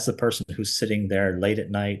 That's the person who's sitting there late at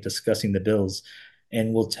night discussing the bills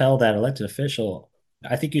and will tell that elected official,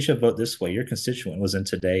 I think you should vote this way. Your constituent was in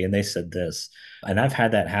today and they said this. And I've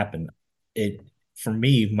had that happen. It For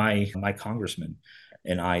me, my congressman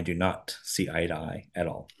and I do not see eye to eye at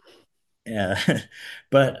all. Uh,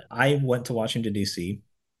 but I went to Washington, D.C.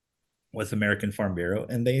 with American Farm Bureau,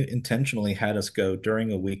 and they intentionally had us go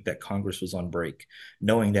during a week that Congress was on break,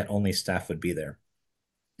 knowing that only staff would be there.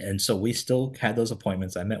 And so we still had those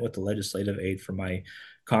appointments. I met with the legislative aide for my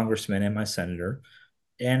congressman and my senator,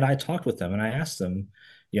 and I talked with them and I asked them,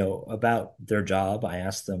 about their job. I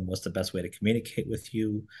asked them what's the best way to communicate with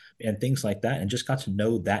you and things like that, and just got to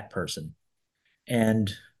know that person.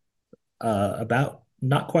 And about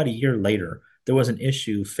not quite a year later, there was an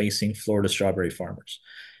issue facing Florida strawberry farmers,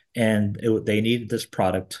 and they needed this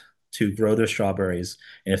product to grow their strawberries.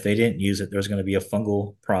 And if they didn't use it, there was going to be a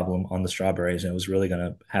fungal problem on the strawberries, and it was really going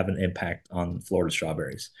to have an impact on Florida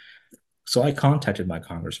strawberries. So I contacted my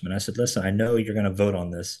congressman. I said, "Listen, I know you're going to vote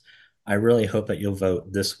on this. I really hope that you'll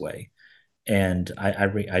vote this way." And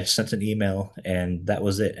I sent an email, and that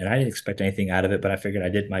was it. And I didn't expect anything out of it, but I figured I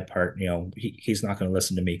did my part. He's not going to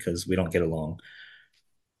listen to me because we don't get along.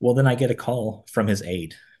 Well, then I get a call from his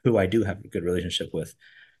aide, who I do have a good relationship with.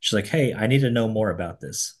 She's like, "Hey, I need to know more about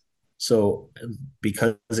this." So,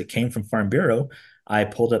 because it came from Farm Bureau, I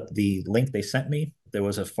pulled up the link they sent me. There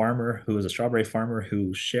was a farmer who was a strawberry farmer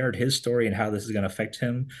who shared his story and how this is going to affect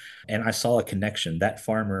him. And I saw a connection. That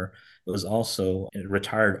farmer was also a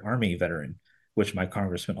retired Army veteran, which my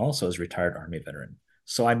congressman also is a retired Army veteran.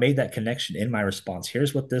 So I made that connection in my response.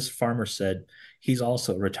 Here's what this farmer said. He's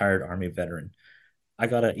also a retired Army veteran. I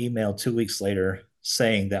got an email 2 weeks later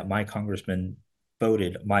saying that my congressman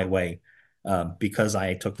voted my way, because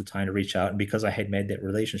I took the time to reach out and because I had made that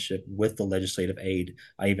relationship with the legislative aide.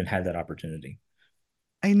 I even had that opportunity.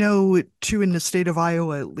 I know, too, in the state of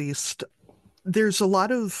Iowa, at least, there's a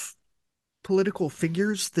lot of political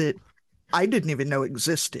figures that I didn't even know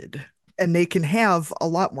existed. And they can have a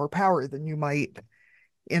lot more power than you might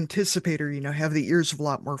anticipate, or, have the ears of a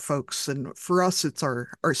lot more folks. And for us, it's our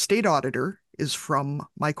state auditor is from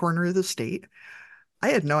my corner of the state. I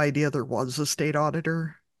had no idea there was a state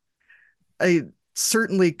auditor. I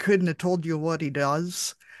certainly couldn't have told you what he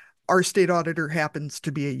does. Our state auditor happens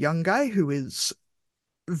to be a young guy who is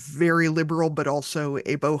very liberal, but also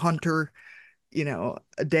a bow hunter,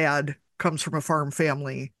 a dad, comes from a farm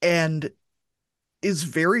family, and is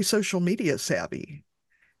very social media savvy.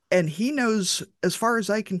 And he knows, as far as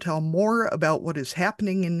I can tell, more about what is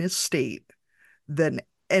happening in this state than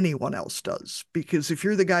anyone else does. Because if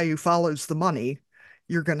you're the guy who follows the money,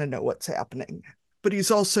 you're going to know what's happening. But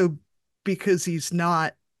he's also, because he's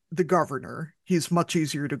not the governor, he's much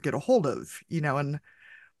easier to get a hold of, and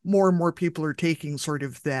more people are taking sort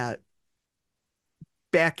of that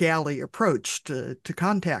back alley approach to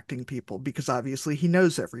contacting people because obviously he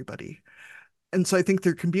knows everybody. And so I think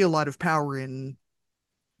there can be a lot of power in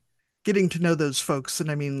getting to know those folks. And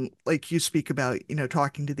I mean, like you speak about,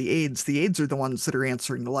 talking to the aides are the ones that are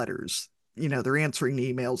answering the letters. They're answering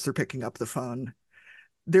the emails, they're picking up the phone.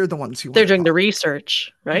 They're the ones you They're want to doing the talk.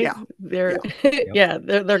 research, right? Yeah. They're Yeah. Yep. yeah,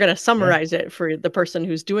 they're going to Yeah. summarize it for the person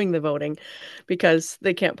who's doing the voting because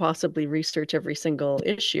they can't possibly research every single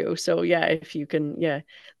issue. So yeah, if you can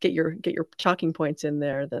get your talking points in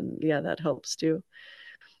there, then yeah, that helps too.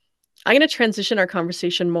 I'm going to transition our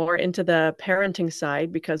conversation more into the parenting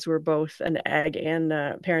side because we're both an ag and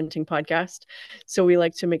parenting podcast. So we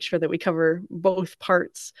like to make sure that we cover both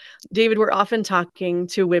parts. David, we're often talking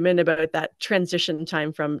to women about that transition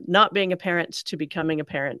time from not being a parent to becoming a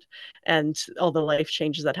parent and all the life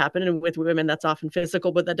changes that happen. And with women, that's often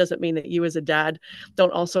physical, but that doesn't mean that you as a dad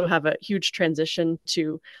don't also have a huge transition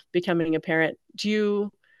to becoming a parent. Do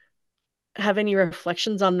you have any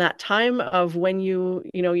reflections on that time of when you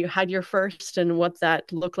had your first and what that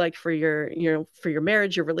looked like for your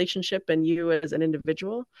marriage, your relationship, and you as an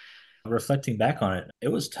individual? Reflecting back on it, it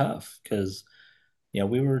was tough because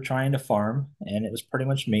we were trying to farm and it was pretty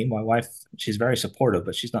much me. My wife, she's very supportive,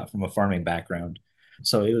 but she's not from a farming background.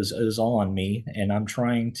 So it was all on me. And I'm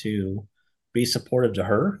trying to be supportive to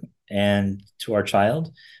her and to our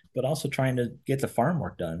child, but also trying to get the farm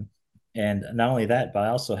work done. And not only that, but I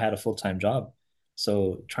also had a full-time job.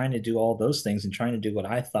 So trying to do all those things and trying to do what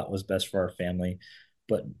I thought was best for our family,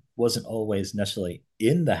 but wasn't always necessarily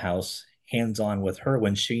in the house hands-on with her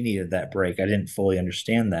when she needed that break. I didn't fully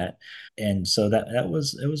understand that, and so that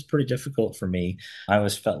was it was pretty difficult for me. I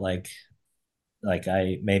always felt like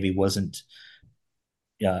I maybe wasn't,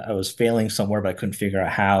 yeah, I was failing somewhere, but I couldn't figure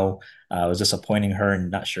out how. I was disappointing her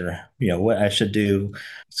and not sure, what I should do.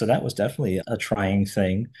 So that was definitely a trying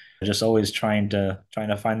thing. Just always trying to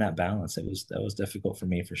find that balance. That was difficult for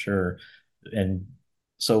me for sure. And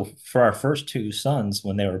so for our first two sons,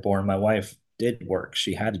 when they were born, my wife did work.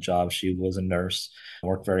 She had a job. She was a nurse,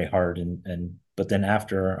 worked very hard, and but then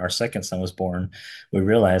after our second son was born, we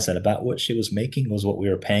realized that about what she was making was what we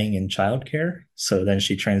were paying in childcare. So then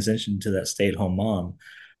she transitioned to that stay-at-home mom,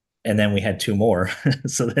 and then we had two more.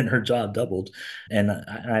 So then her job doubled, and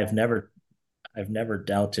I've never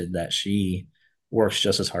doubted that she works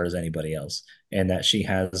just as hard as anybody else and that she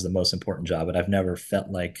has the most important job. And I've never felt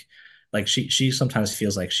like she sometimes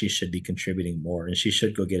feels like she should be contributing more and she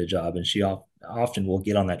should go get a job. And she often will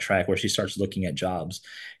get on that track where she starts looking at jobs.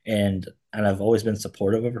 And I've always been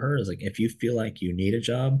supportive of her. Is like, if you feel like you need a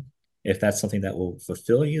job, if that's something that will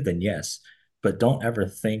fulfill you, then yes. But don't ever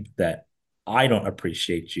think that I don't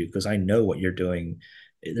appreciate you because I know what you're doing.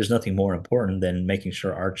 There's nothing more important than making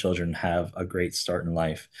sure our children have a great start in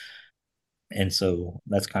life. And so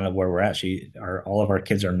that's kind of where we're at. All of our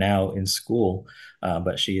kids are now in school,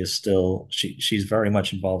 but she's very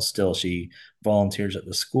much involved still. She volunteers at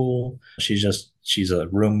the school. She's a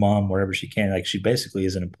room mom wherever she can. Like she basically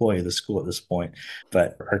is an employee of the school at this point,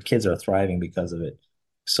 but her kids are thriving because of it.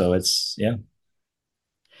 So it's, yeah.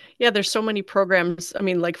 Yeah, there's so many programs. I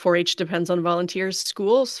mean, like 4-H depends on volunteers.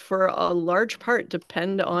 Schools, for a large part,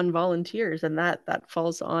 depend on volunteers, and that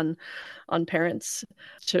falls on parents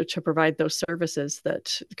to provide those services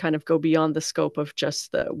that kind of go beyond the scope of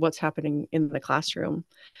just what's happening in the classroom.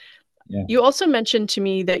 Yeah. You also mentioned to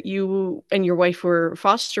me that you and your wife were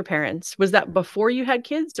foster parents. Was that before you had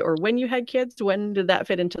kids or when you had kids? When did that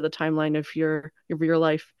fit into the timeline of your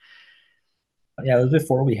life? Yeah, it was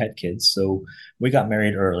before we had kids. So we got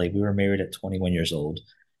married early. We were married at 21 years old.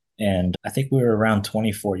 And I think we were around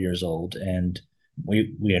 24 years old. And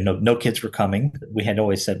we had no kids were coming. We had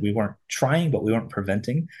always said we weren't trying, but we weren't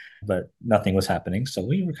preventing, but nothing was happening. So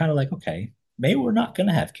we were kind of like, okay, maybe we're not going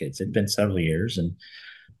to have kids. It'd been several years. And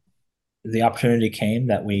the opportunity came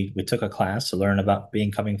that we took a class to learn about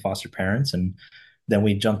becoming foster parents, and then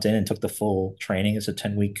we jumped in and took the full training. It's a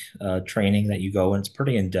 10-week training that you go, and it's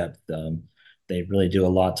pretty in depth. They really do a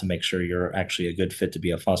lot to make sure you're actually a good fit to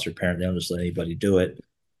be a foster parent. They don't just let anybody do it.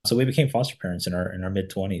 So we became foster parents in our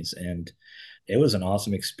mid 20s, and it was an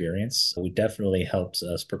awesome experience. We definitely helped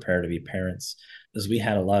us prepare to be parents because we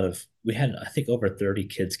had I think over 30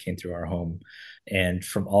 kids came through our home, and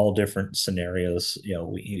from all different scenarios.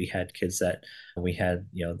 We had kids that we had,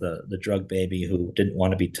 the drug baby who didn't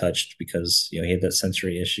want to be touched because he had that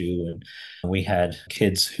sensory issue, and we had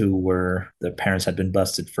kids who were the parents had been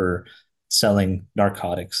busted for selling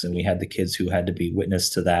narcotics, and we had the kids who had to be witness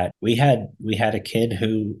to that. We had a kid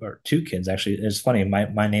who, or two kids actually. It's funny,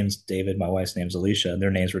 my name's David, my wife's name's Alicia, and their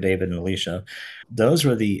names were David and Alicia. Those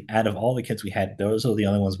were the out of all the kids we had, those are the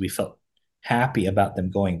only ones we felt happy about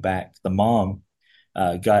them going back. The mom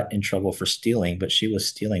got in trouble for stealing, but she was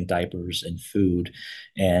stealing diapers and food,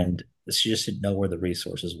 and she just didn't know where the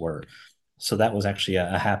resources were. So that was actually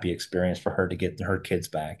a happy experience for her to get her kids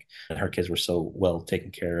back. And her kids were so well taken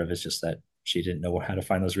care of. It's just that she didn't know how to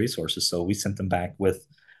find those resources. So we sent them back with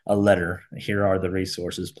a letter. Here are the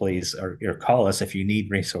resources, please, or call us if you need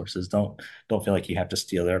resources. Don't feel like you have to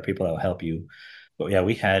steal. There are people that will help you. But yeah,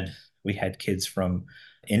 we had kids from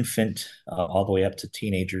infant all the way up to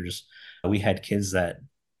teenagers. We had kids that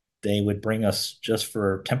they would bring us just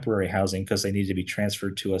for temporary housing because they needed to be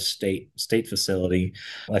transferred to a state facility,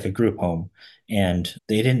 like a group home. And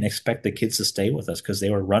they didn't expect the kids to stay with us because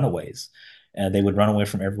they were runaways. And they would run away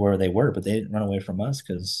from everywhere they were, but they didn't run away from us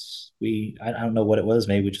because I don't know what it was,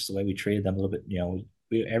 maybe just the way we treated them a little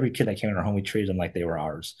bit. Every kid that came in our home, we treated them like they were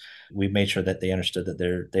ours. We made sure that they understood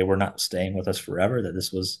that they were not staying with us forever, that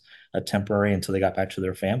this was a temporary until they got back to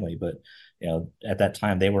their family. But at that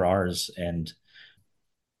time they were ours. And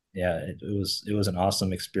yeah, it was an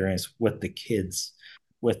awesome experience with the kids.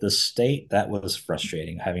 With the state, that was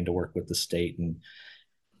frustrating, having to work with the state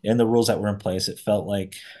and the rules that were in place. It felt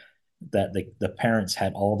like that the parents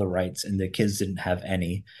had all the rights and the kids didn't have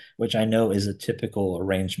any, which I know is a typical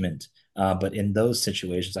arrangement. But in those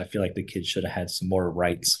situations, I feel like the kids should have had some more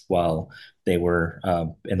rights while they were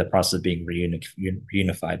in the process of being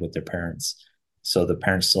reunified with their parents. So the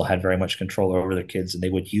parents still had very much control over their kids, and they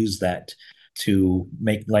would use that to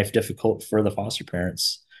make life difficult for the foster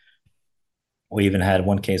parents. We even had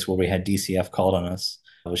one case where we had DCF called on us,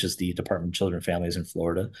 which is the Department of Children and Families in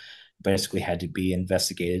Florida. Basically, had to be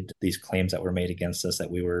investigated. These claims that were made against us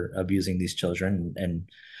that we were abusing these children, and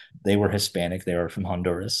they were Hispanic. They were from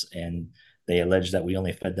Honduras, and they alleged that we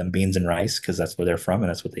only fed them beans and rice because that's where they're from and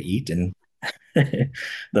that's what they eat. And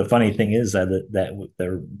the funny thing is that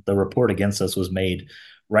the report against us was made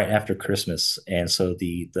right after Christmas, and so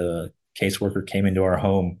the caseworker came into our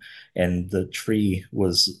home, and the tree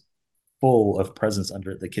was full of presents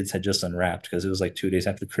under it. The kids had just unwrapped because it was like 2 days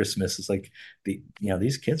after Christmas. It's like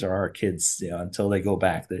these kids are our kids, until they go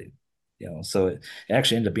back. So it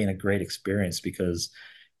actually ended up being a great experience because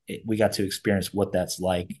we got to experience what that's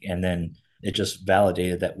like, and then it just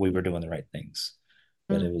validated that we were doing the right things.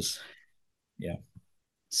 But Mm. it was, yeah.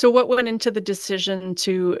 So, what went into the decision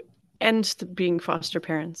to end being foster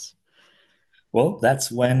parents? Well, that's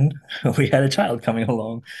when we had a child coming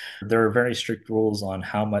along. There are very strict rules on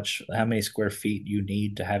how many square feet you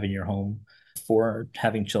need to have in your home for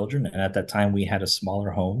having children. And at that time, we had a smaller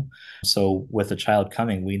home. So with a child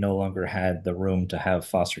coming, we no longer had the room to have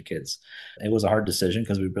foster kids. It was a hard decision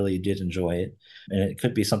because we really did enjoy it. And it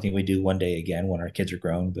could be something we do one day again when our kids are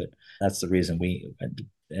grown. But that's the reason we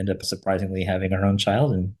end up surprisingly having our own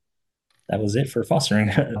child. And that was it for fostering.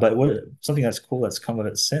 But something that's cool that's come of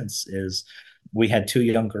it since is we had two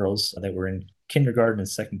young girls that were in kindergarten and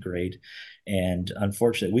second grade. And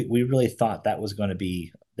unfortunately, we really thought that was going to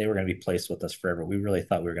be, they were going to be placed with us forever. We really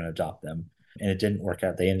thought we were going to adopt them. And it didn't work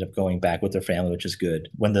out. They ended up going back with their family, which is good.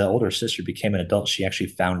 When the older sister became an adult, she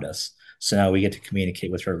actually found us. So now we get to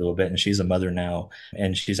communicate with her a little bit, and she's a mother now,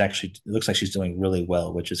 and she's actually, it looks like she's doing really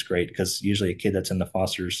well, which is great because usually a kid that's in the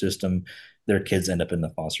foster system, their kids end up in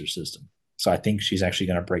the foster system. So I think she's actually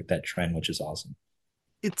going to break that trend, which is awesome.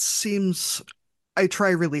 It seems I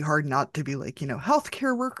try really hard not to be like,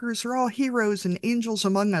 healthcare workers are all heroes and angels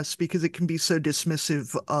among us because it can be so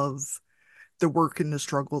dismissive of the work and the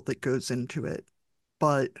struggle that goes into it.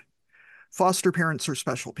 But foster parents are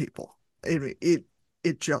special people.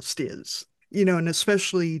 It just is. And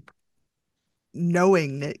especially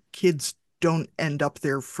knowing that kids don't end up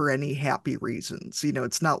there for any happy reasons.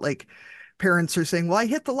 It's not like parents are saying, "Well, I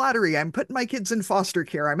hit the lottery. I'm putting my kids in foster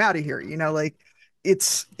care. I'm out of here." Like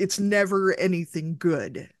it's never anything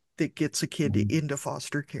good that gets a kid Mhm. into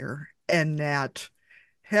foster care. And that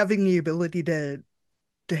having the ability to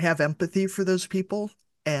have empathy for those people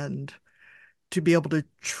and to be able to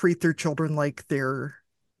treat their children like they're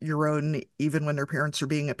your own, even when their parents are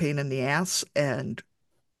being a pain in the ass and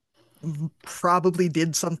probably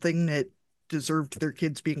did something that deserved their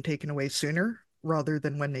kids being taken away sooner rather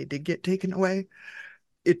than when they did get taken away.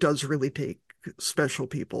 It does really take special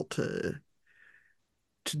people to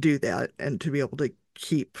do that and to be able to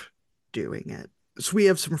keep doing it. So we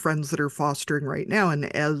have some friends that are fostering right now, and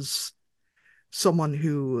as someone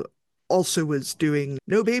who also was doing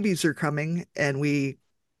no babies are coming, and we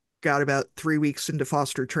got about 3 weeks into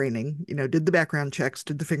foster training, did the background checks,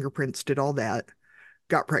 did the fingerprints, did all that,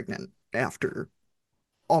 got pregnant after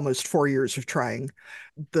almost 4 years of trying.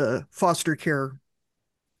 The foster care,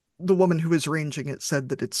 the woman who was arranging it said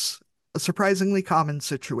that it's a surprisingly common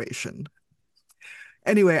situation.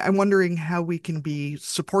 Anyway, I'm wondering how we can be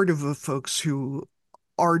supportive of folks who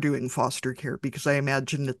are doing foster care because I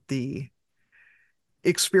imagine that the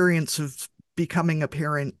experience of becoming a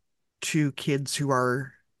parent to kids who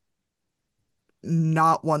are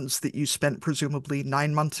not ones that you spent presumably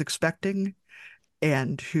 9 months expecting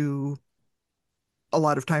and who a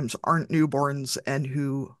lot of times aren't newborns and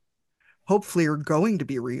who hopefully are going to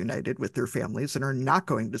be reunited with their families and are not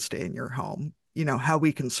going to stay in your home, how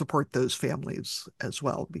we can support those families as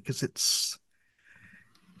well, because it's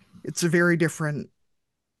a very different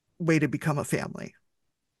way to become a family.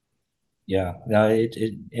 Yeah, no,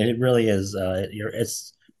 it really is.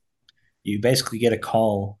 It's you basically get a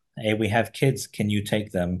call. Hey, we have kids. Can you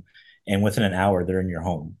take them? And within an hour, they're in your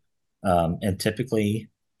home. And typically,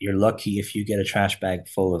 you're lucky if you get a trash bag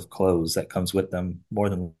full of clothes that comes with them. More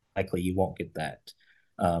than likely, you won't get that.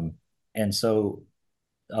 Um, and so,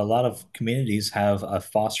 a lot of communities have a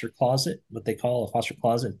foster closet. What they call a foster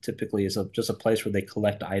closet typically is just a place where they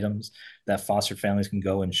collect items that foster families can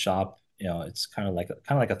go and shop. It's kind of like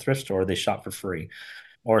a thrift store. They shop for free,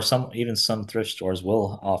 or some thrift stores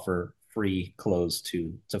will offer free clothes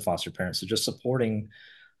to foster parents. So just supporting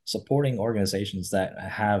organizations that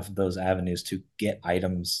have those avenues to get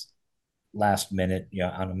items last minute,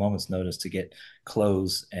 on a moment's notice to get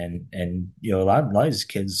clothes, and a lot of these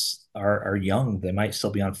kids are young. They might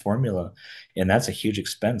still be on formula, and that's a huge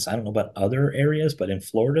expense. I don't know about other areas, but in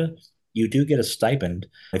Florida, you do get a stipend.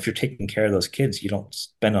 If you're taking care of those kids, you don't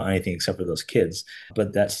spend on anything except for those kids.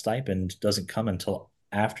 But that stipend doesn't come until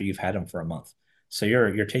after you've had them for a month. So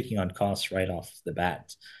you're taking on costs right off the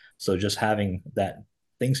bat. So just having that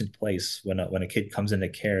things in place when a kid comes into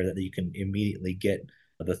care that you can immediately get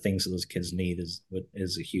the things that those kids need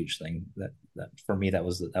is a huge thing. That for me that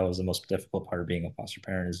was the most difficult part of being a foster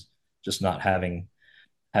parent is just not having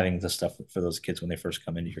the stuff for those kids when they first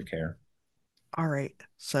come into your care. All right.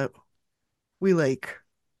 So we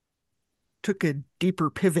took a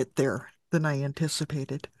deeper pivot there than I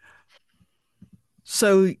anticipated.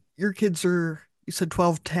 So your kids are, you said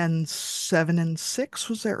 12, 10, 7, and 6,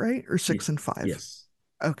 was that right? Or 6 and 5? Yes.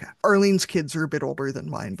 Okay. Arlene's kids are a bit older than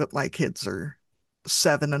mine, but my kids are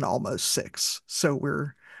 7 and almost 6. So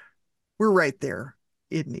we're right there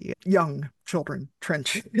in the young children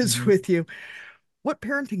trenches Mhm. with you. What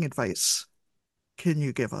parenting advice can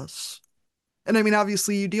you give us? And I mean,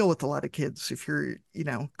 obviously, you deal with a lot of kids if you're,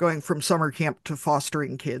 going from summer camp to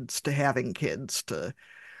fostering kids to having kids to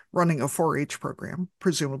running a 4-H program.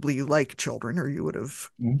 Presumably, you like children, or you would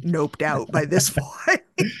have Mhm. noped out by this point.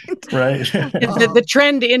 Right. The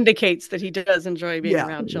trend indicates that he does enjoy being Yeah,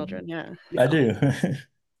 around children. Yeah. I yeah. do.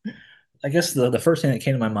 I guess the first thing that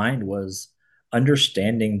came to my mind was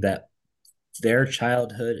understanding that their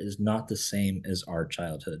childhood is not the same as our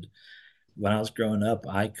childhood. When I was growing up,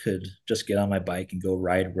 I could just get on my bike and go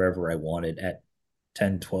ride wherever I wanted at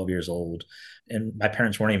 10, 12 years old. And my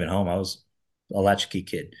parents weren't even home. I was a latchkey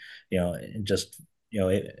kid, and just,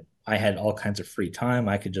 I had all kinds of free time.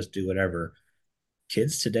 I could just do whatever.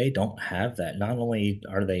 Kids today don't have that. Not only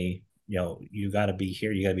are they you got to be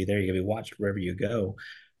here, you got to be there, you got to be watched wherever you go.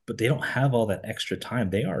 But they don't have all that extra time.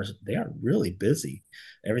 They are really busy.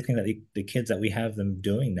 Everything that the kids that we have them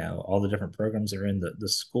doing now, all the different programs that are in the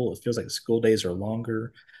school, it feels like the school days are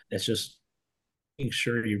longer. It's just making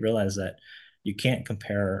sure you realize that you can't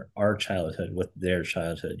compare our childhood with their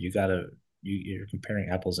childhood. You're comparing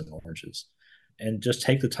apples and oranges, and just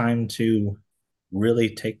take the time to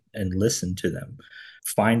really take and listen to them.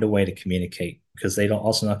 Find a way to communicate, because they don't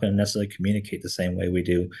also not going to necessarily communicate the same way we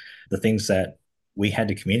do. The things that we had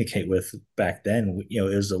to communicate with back then, it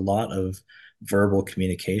was a lot of verbal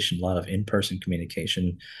communication, a lot of in-person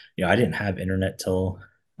communication. I didn't have internet till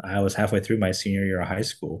I was halfway through my senior year of high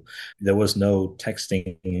school. There was no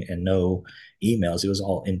texting and no emails. It was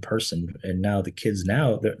all in person. And now the kids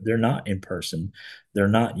now they're not in person. They're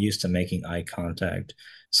not used to making eye contact.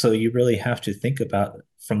 So you really have to think about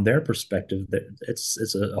from their perspective that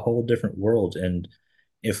it's a whole different world. And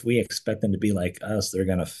if we expect them to be like us, they're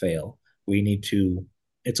gonna fail. We need to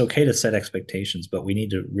It's okay to set expectations, but we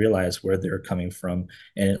need to realize where they're coming from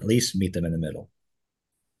and at least meet them in the middle.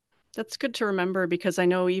 That's good to remember because I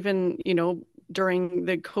know even, during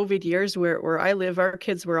the COVID years where I live, our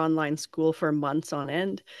kids were online school for months on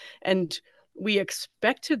end. And we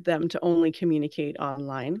expected them to only communicate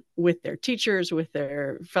online with their teachers, with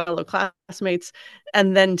their fellow classmates,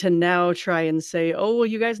 and then to now try and say, oh, well,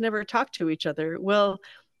 you guys never talk to each other. Well,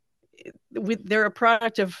 they're a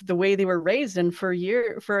product of the way they were raised, and for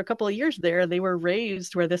a couple of years there they were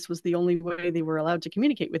raised where this was the only way they were allowed to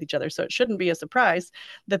communicate with each other, so it shouldn't be a surprise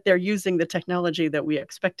that they're using the technology that we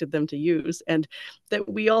expected them to use and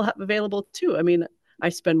that we all have available too. I mean, I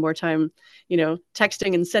spend more time,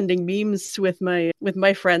 texting and sending memes with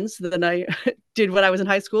my friends than I did when I was in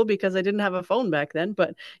high school because I didn't have a phone back then.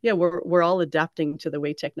 But yeah, we're all adapting to the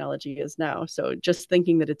way technology is now. So just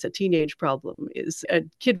thinking that it's a teenage problem is a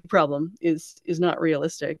kid problem is not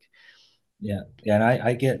realistic. Yeah, and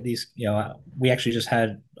I get these. We actually just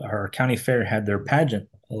had our county fair had their pageant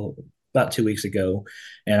about 2 weeks ago,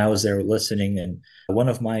 and I was there listening. And one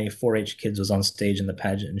of my 4-H kids was on stage in the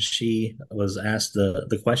pageant, and she was asked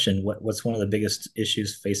the question, "What's one of the biggest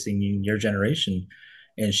issues facing your generation?"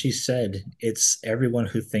 And she said, "It's everyone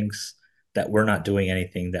who thinks that we're not doing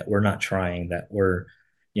anything, that we're not trying, that we're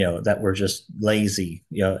just lazy."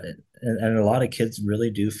 And a lot of kids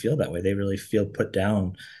really do feel that way. They really feel put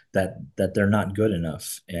down that they're not good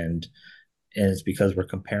enough, and it's because we're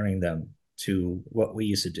comparing them to what we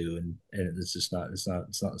used to do, and it's just not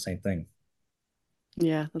the same thing.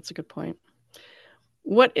 Yeah, that's a good point.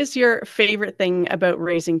 What is your favorite thing about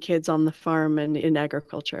raising kids on the farm and in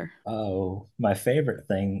agriculture? Oh, my favorite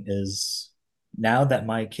thing is now that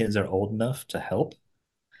my kids are old enough to help,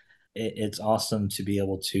 it's awesome to be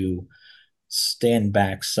able to stand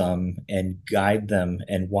back some and guide them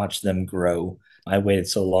and watch them grow. I waited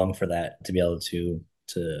so long for that, to be able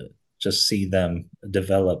to just see them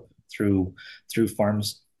develop through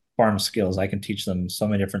farm skills. I can teach them so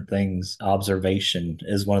many different things. Observation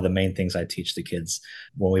is one of the main things I teach the kids.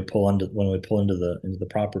 When we pull into the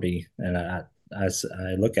property, and I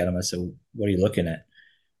look at them, I say, "What are you looking at?"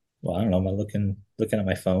 "Well, I don't know. I'm looking at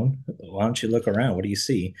my phone." "Why don't you look around? What do you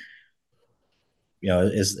see?"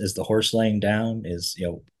 Is the horse laying down?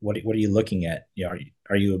 What are you looking at?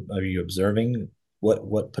 Are you observing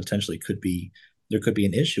what potentially could be? There could be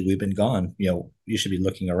an issue. We've been gone. You should be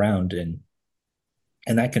looking around, and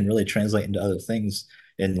that can really translate into other things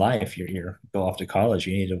in life. You go off to college,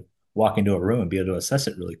 you need to walk into a room and be able to assess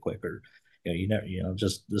it really quick, or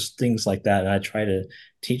just things like that. And I try to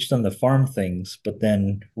teach them the farm things, but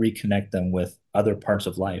then reconnect them with other parts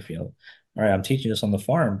of life. All right, I'm teaching this on the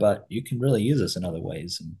farm, but you can really use this in other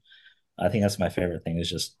ways. And I think that's my favorite thing, is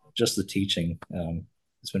just the teaching.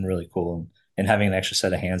 It's been really cool, and having an extra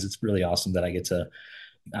set of hands. It's really awesome that I get to.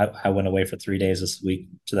 I went away for 3 days this week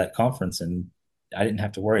to that conference, and I didn't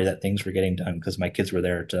have to worry that things were getting done because my kids were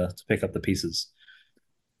there to pick up the pieces.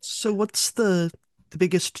 So what's the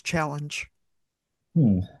biggest challenge?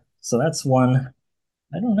 Hmm. So that's one.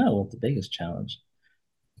 I don't know what the biggest challenge.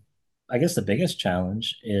 I guess the biggest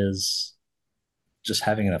challenge is just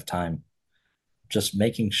having enough time, just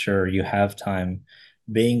making sure you have time,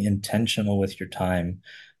 being intentional with your time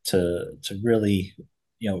to really,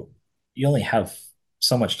 you only have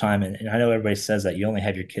so much time. And I know everybody says that you only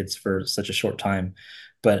have your kids for such a short time,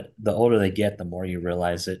 but the older they get, the more you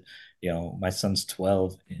realize it. My son's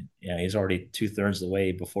 12. He's already 2/3 of the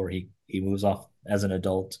way before he moves off as an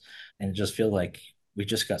adult, and it just feels like we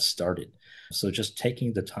just got started. So just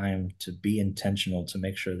taking the time to be intentional, to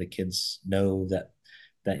make sure the kids know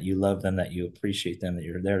that you love them, that you appreciate them, that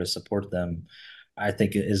you're there to support them. I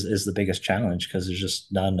think is the biggest challenge because there's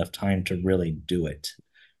just not enough time to really do it.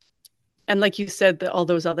 And like you said, that all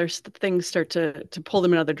those other things start to pull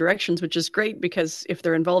them in other directions, which is great because if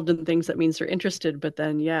they're involved in things, that means they're interested. But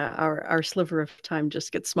then, yeah, our sliver of time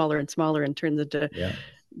just gets smaller and smaller and turns into Yeah.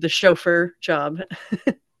 the chauffeur job.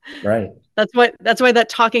 Right. That's why that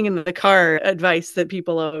talking in the car advice that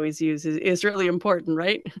people always use is really important,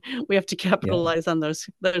 right? We have to Yeah. capitalize on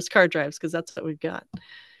those car drives because that's what we've got.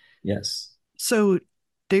 Yes. So,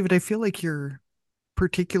 David, I feel like you're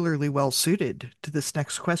particularly well suited to this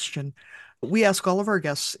next question. We ask all of our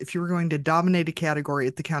guests if you were going to dominate a category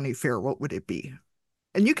at the county fair, what would it be?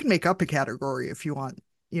 And you can make up a category if you want,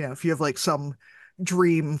 if you have like some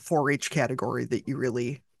dream 4-H category that you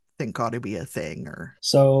really think ought to be a thing or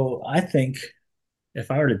So I think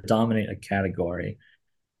if I were to dominate a category,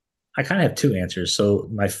 I kind of have two answers. So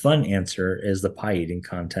my fun answer is the pie eating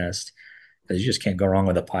contest because you just can't go wrong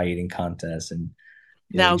with a pie eating contest, and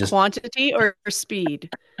you Now, just quantity or speed?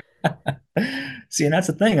 see, and that's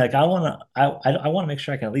the thing. Like I want to make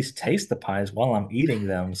sure I can at least taste the pies while I'm eating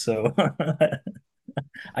them. So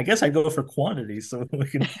I guess I go for quantity so we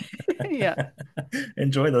can Yeah.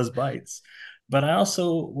 enjoy those bites. But I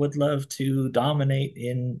also would love to dominate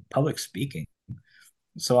in public speaking.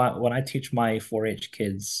 So when I teach my 4-H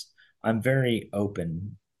kids, I'm very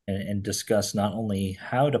open and discuss not only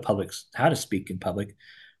how to speak in public,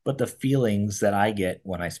 but the feelings that I get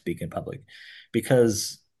when I speak in public.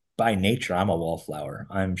 Because by nature, I'm a wallflower.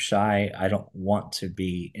 I'm shy. I don't want to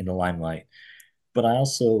be in the limelight, but I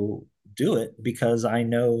also do it because I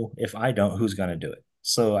know if I don't, who's going to do it?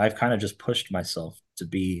 So I've kind of just pushed myself to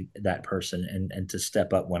be that person and to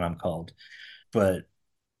step up when I'm called. But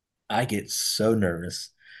I get so nervous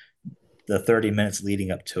the 30 minutes leading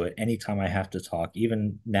up to it, anytime I have to talk,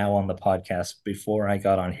 even now on the podcast, before I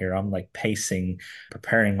got on here, I'm like pacing,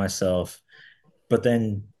 preparing myself, but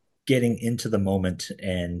then getting into the moment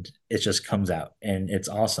and it just comes out and it's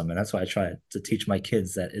awesome. And that's why I try to teach my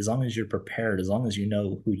kids that as long as you're prepared, as long as you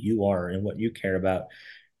know who you are and what you care about,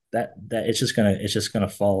 that it's just gonna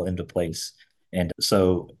fall into place. And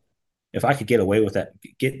so if I could get away with that,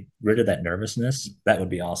 get rid of that nervousness, that would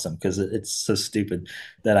be awesome because it's so stupid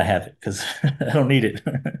that I have it because I don't need it.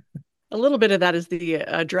 A little bit of that is the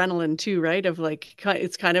adrenaline too, right? Of like,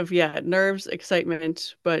 it's kind of, yeah, nerves,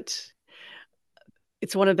 excitement, but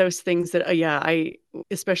it's one of those things that yeah, I,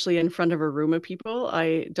 especially in front of a room of people,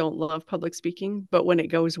 I don't love public speaking, but when it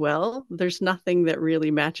goes well, there's nothing that really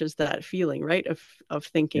matches that feeling, right? Of Yeah.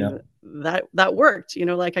 thinking that worked,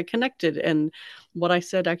 like I connected, and what I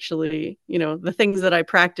said actually, the things that I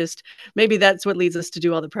practiced, maybe that's what leads us to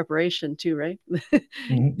do all the preparation too, right?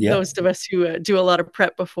 Mhm. Yeah. Those of us who do a lot of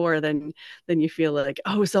prep before, then you feel like,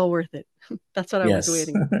 oh, it's all worth it. That's what I was Yes.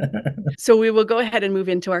 waiting. So we will go ahead and move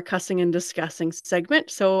into our cussing and discussing segment.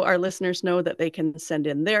 So our listeners know that they can send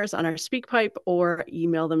in theirs on our speak pipe or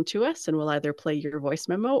email them to us, and we'll either play your voice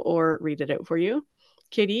memo or read it out for you.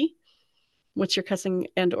 Katie, what's your cussing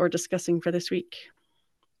and or discussing for this week?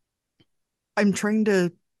 I'm trying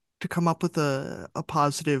to come up with a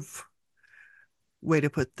positive way to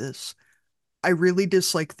put this. I really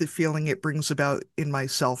dislike the feeling it brings about in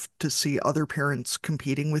myself to see other parents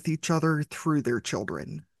competing with each other through their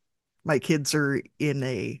children. My kids are in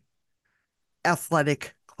a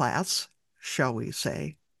athletic class, shall we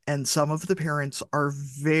say, and some of the parents are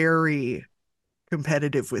very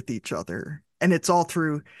competitive with each other. And it's all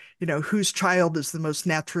through, whose child is the most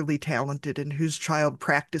naturally talented and whose child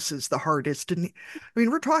practices the hardest. And I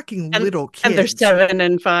mean, we're talking And little and they're kids. 7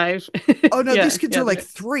 and 5. Oh no, these Yeah, kids yeah. are like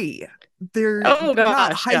 3. They're Oh they're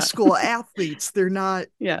not gosh, high yeah, school athletes. They're not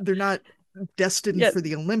yeah, they're not destined yeah. for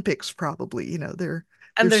the Olympics probably. They're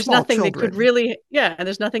And there's small nothing they could children. really, yeah, and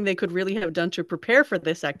there's nothing they could really have done to prepare for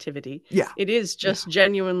this activity. Yeah. It is Yeah. just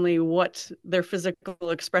genuinely what their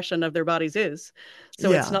physical expression of their bodies is.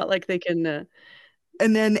 So it's Yeah. not like they can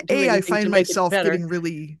And then do A, I anything to find make it myself better. getting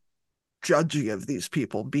really judgy of these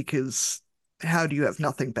people because how do you have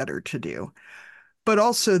nothing better to do? But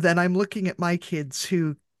also then I'm looking at my kids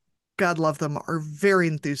who, God love them, are very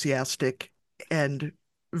enthusiastic and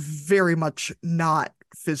very much not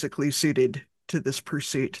physically suited to this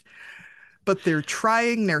pursuit. But they're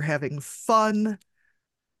trying, they're having fun.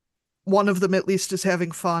 One of them, at least, is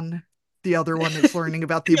having fun. The other one is learning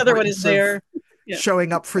about the The other one is importance of there. Yeah,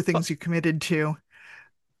 showing up for things you committed to.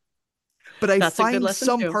 But I that's a good find lesson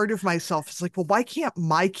some too. part of myself is like, well, why can't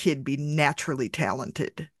my kid be naturally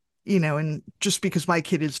talented? And just because my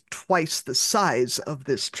kid is twice the size of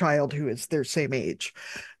this child who is their same age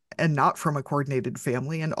and not from a coordinated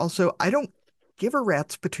family. And also, I don't give a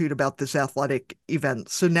rat's patoot about this athletic event.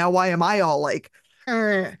 So now why am I all like,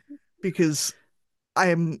 because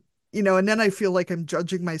I'm, and then I feel like I'm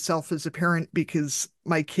judging myself as a parent because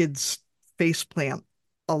my kids face plant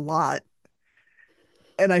a lot.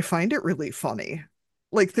 And I find it really funny.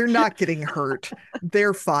 Like they're not getting hurt.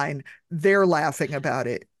 They're fine. They're laughing about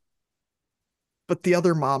it. But the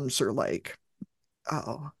other moms are like,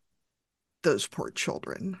 oh, those poor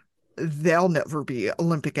children. They'll never be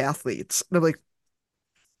Olympic athletes. And I'm like,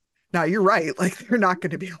 now you're right. Like they're not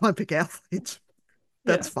going to be Olympic athletes.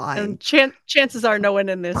 That's Yeah. fine. And chances are no one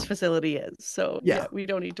in this facility is. So, yeah, Yeah. we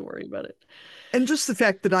don't need to worry about it. And just the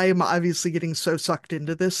fact that I am obviously getting so sucked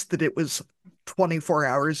into this that it was 24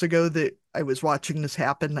 hours ago that I was watching this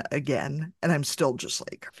happen again. And I'm still just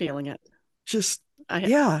like, Feeling it. just, I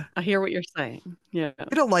yeah, I hear what you're saying. Yeah.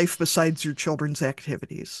 get a life besides your children's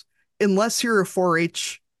activities. Unless you're a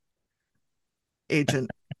 4-H agent,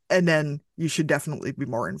 and then you should definitely be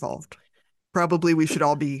more involved. Probably we should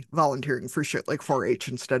all be volunteering for shit like 4-H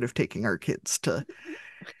instead of taking our kids to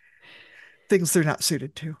things they're not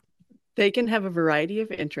suited to. They can have a variety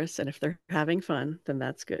of interests, and if they're having fun, then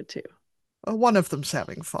that's good too. One of them's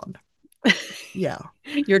having fun. Yeah.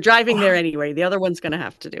 You're driving there anyway. The other one's going to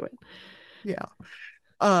have to do it. Yeah.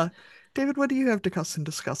 Uh, David, what do you have to cuss and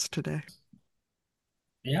discuss today?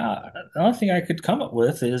 Yeah, the only thing I could come up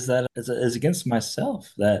with is that is against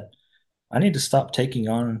myself that I need to stop taking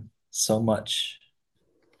on so much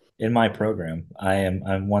in my program.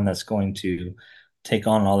 I'm one that's going to take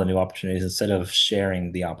on all the new opportunities instead of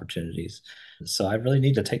sharing the opportunities. So I really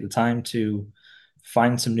need to take the time to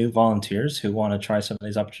find some new volunteers who want to try some of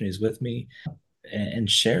these opportunities with me and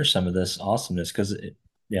share some of this awesomeness because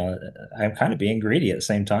I'm kind of being greedy at the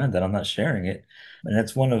same time that I'm not sharing it. And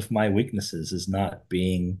that's one of my weaknesses is not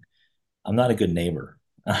being I'm not a good neighbor.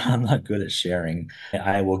 I'm not good at sharing.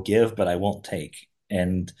 I will give, but I won't take.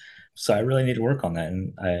 And so I really need to work on that.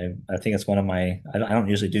 And I think it's one of my, I don't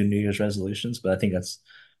usually do New Year's resolutions, but I think that's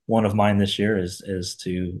one of mine this year is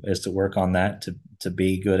to work on that, to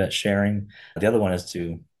be good at sharing. The other one is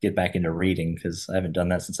to get back into reading because I haven't done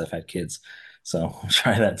that since I've had kids. So I'll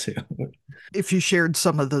try that too. If you shared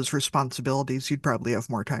some of those responsibilities, you'd probably have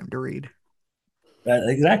more time to read.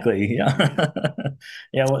 Exactly. Yeah.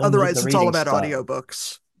 Yeah. Well, and the Otherwise, it's all reading about stuff.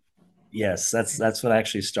 audiobooks. Yes, that's what I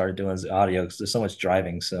actually started doing is audio because there's so much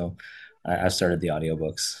driving. So I started the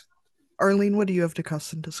audiobooks. Arlene, what do you have to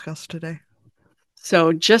cuss and discuss today?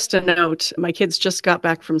 So, just a note, my kids just got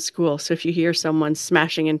back from school. So, if you hear someone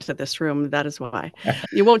smashing into this room, that is why.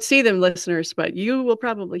 You won't see them, listeners, but you will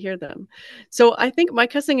probably hear them. So, I think my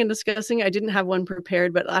cussing and discussing, I didn't have one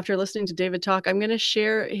prepared, but after listening to David talk, I'm going to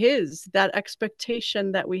share that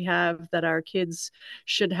expectation that we have that our kids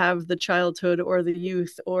should have the childhood or the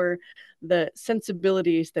youth or the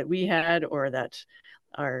sensibilities that we had or that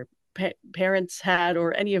our parents had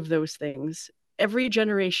or any of those things. Every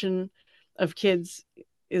generation of kids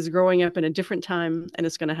is growing up in a different time and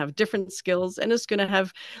it's going to have different skills and it's going to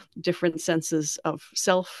have different senses of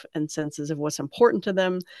self and senses of what's important to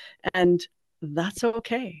them. And that's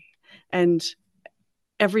okay. And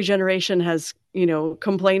every generation has,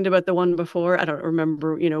 complained about the one before. I don't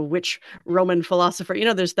remember, which Roman philosopher,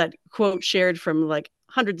 there's that quote shared from like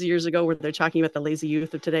hundreds of years ago where they're talking about the lazy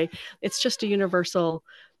youth of today. It's just a universal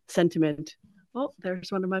sentiment. Oh,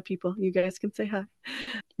 there's one of my people. You guys can say hi.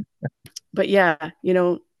 But yeah,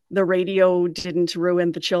 the radio didn't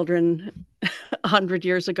ruin the children 100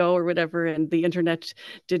 years ago or whatever, and the internet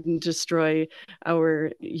didn't destroy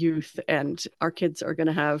our youth, and our kids are going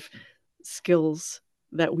to have skills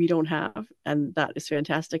that we don't have, and that is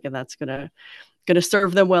fantastic, and that's gonna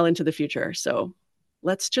serve them well into the future. So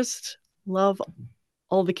let's just love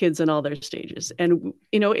all the kids in all their stages. And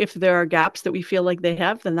if there are gaps that we feel like they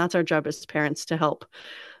have, then that's our job as parents to help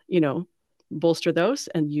you know, bolster those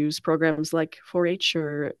and use programs like 4-H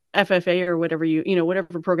or FFA or whatever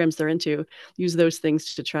whatever programs they're into, use those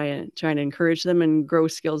things to try and encourage them and grow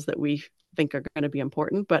skills that we think are going to be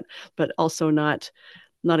important, but also not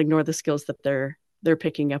ignore the skills that they're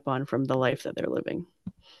picking up on from the life that they're living.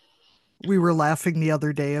 We were laughing the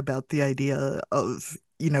other day about the idea of,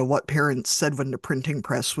 what parents said when the printing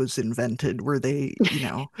press was invented, where they,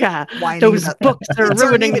 Yeah, whining those about books are kids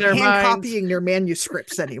aren't ruining even their hand minds. copying their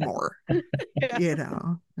manuscripts anymore. Yeah. You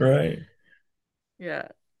know. Right. Yeah.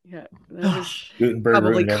 Yeah. That was Gutenberg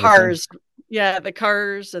probably ruined everything. cars. Yeah, the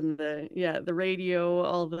cars and the radio,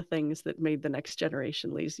 all the things that made the next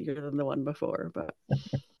generation lazier than the one before. But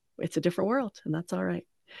it's a different world, and that's all right.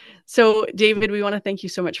 So, David, we want to thank you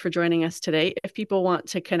so much for joining us today. If people want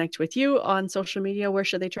to connect with you on social media, where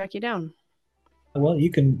should they track you down? Well, you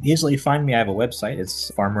can easily find me. I have a website. It's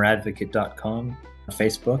farmeradvocate.com.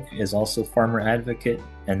 Facebook is also Farmer Advocate.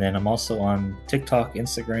 And then I'm also on TikTok,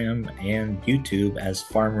 Instagram, and YouTube as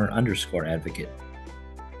Farmer_Advocate.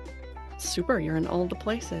 Super. You're in all the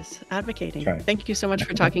places advocating. Right. Thank you so much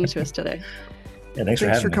for talking to us today. Yeah,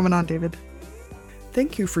 thanks for coming on, David.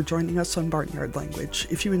 Thank you for joining us on Barnyard Language.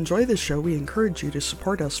 If you enjoy this show, we encourage you to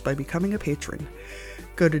support us by becoming a patron.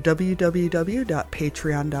 Go to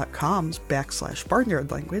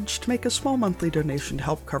www.patreon.com/barnyardlanguage to make a small monthly donation to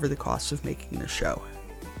help cover the costs of making the show.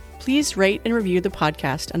 Please rate and review the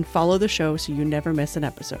podcast and follow the show so you never miss an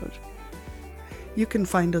episode. You can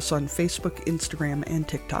find us on Facebook, Instagram, and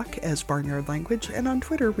TikTok as Barnyard Language, and on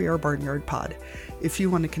Twitter we are Barnyard Pod. If you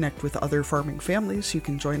want to connect with other farming families, you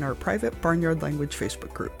can join our private Barnyard Language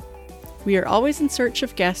Facebook group. We are always in search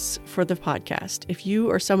of guests for the podcast. If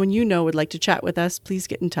you or someone you know would like to chat with us, please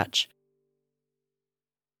get in touch.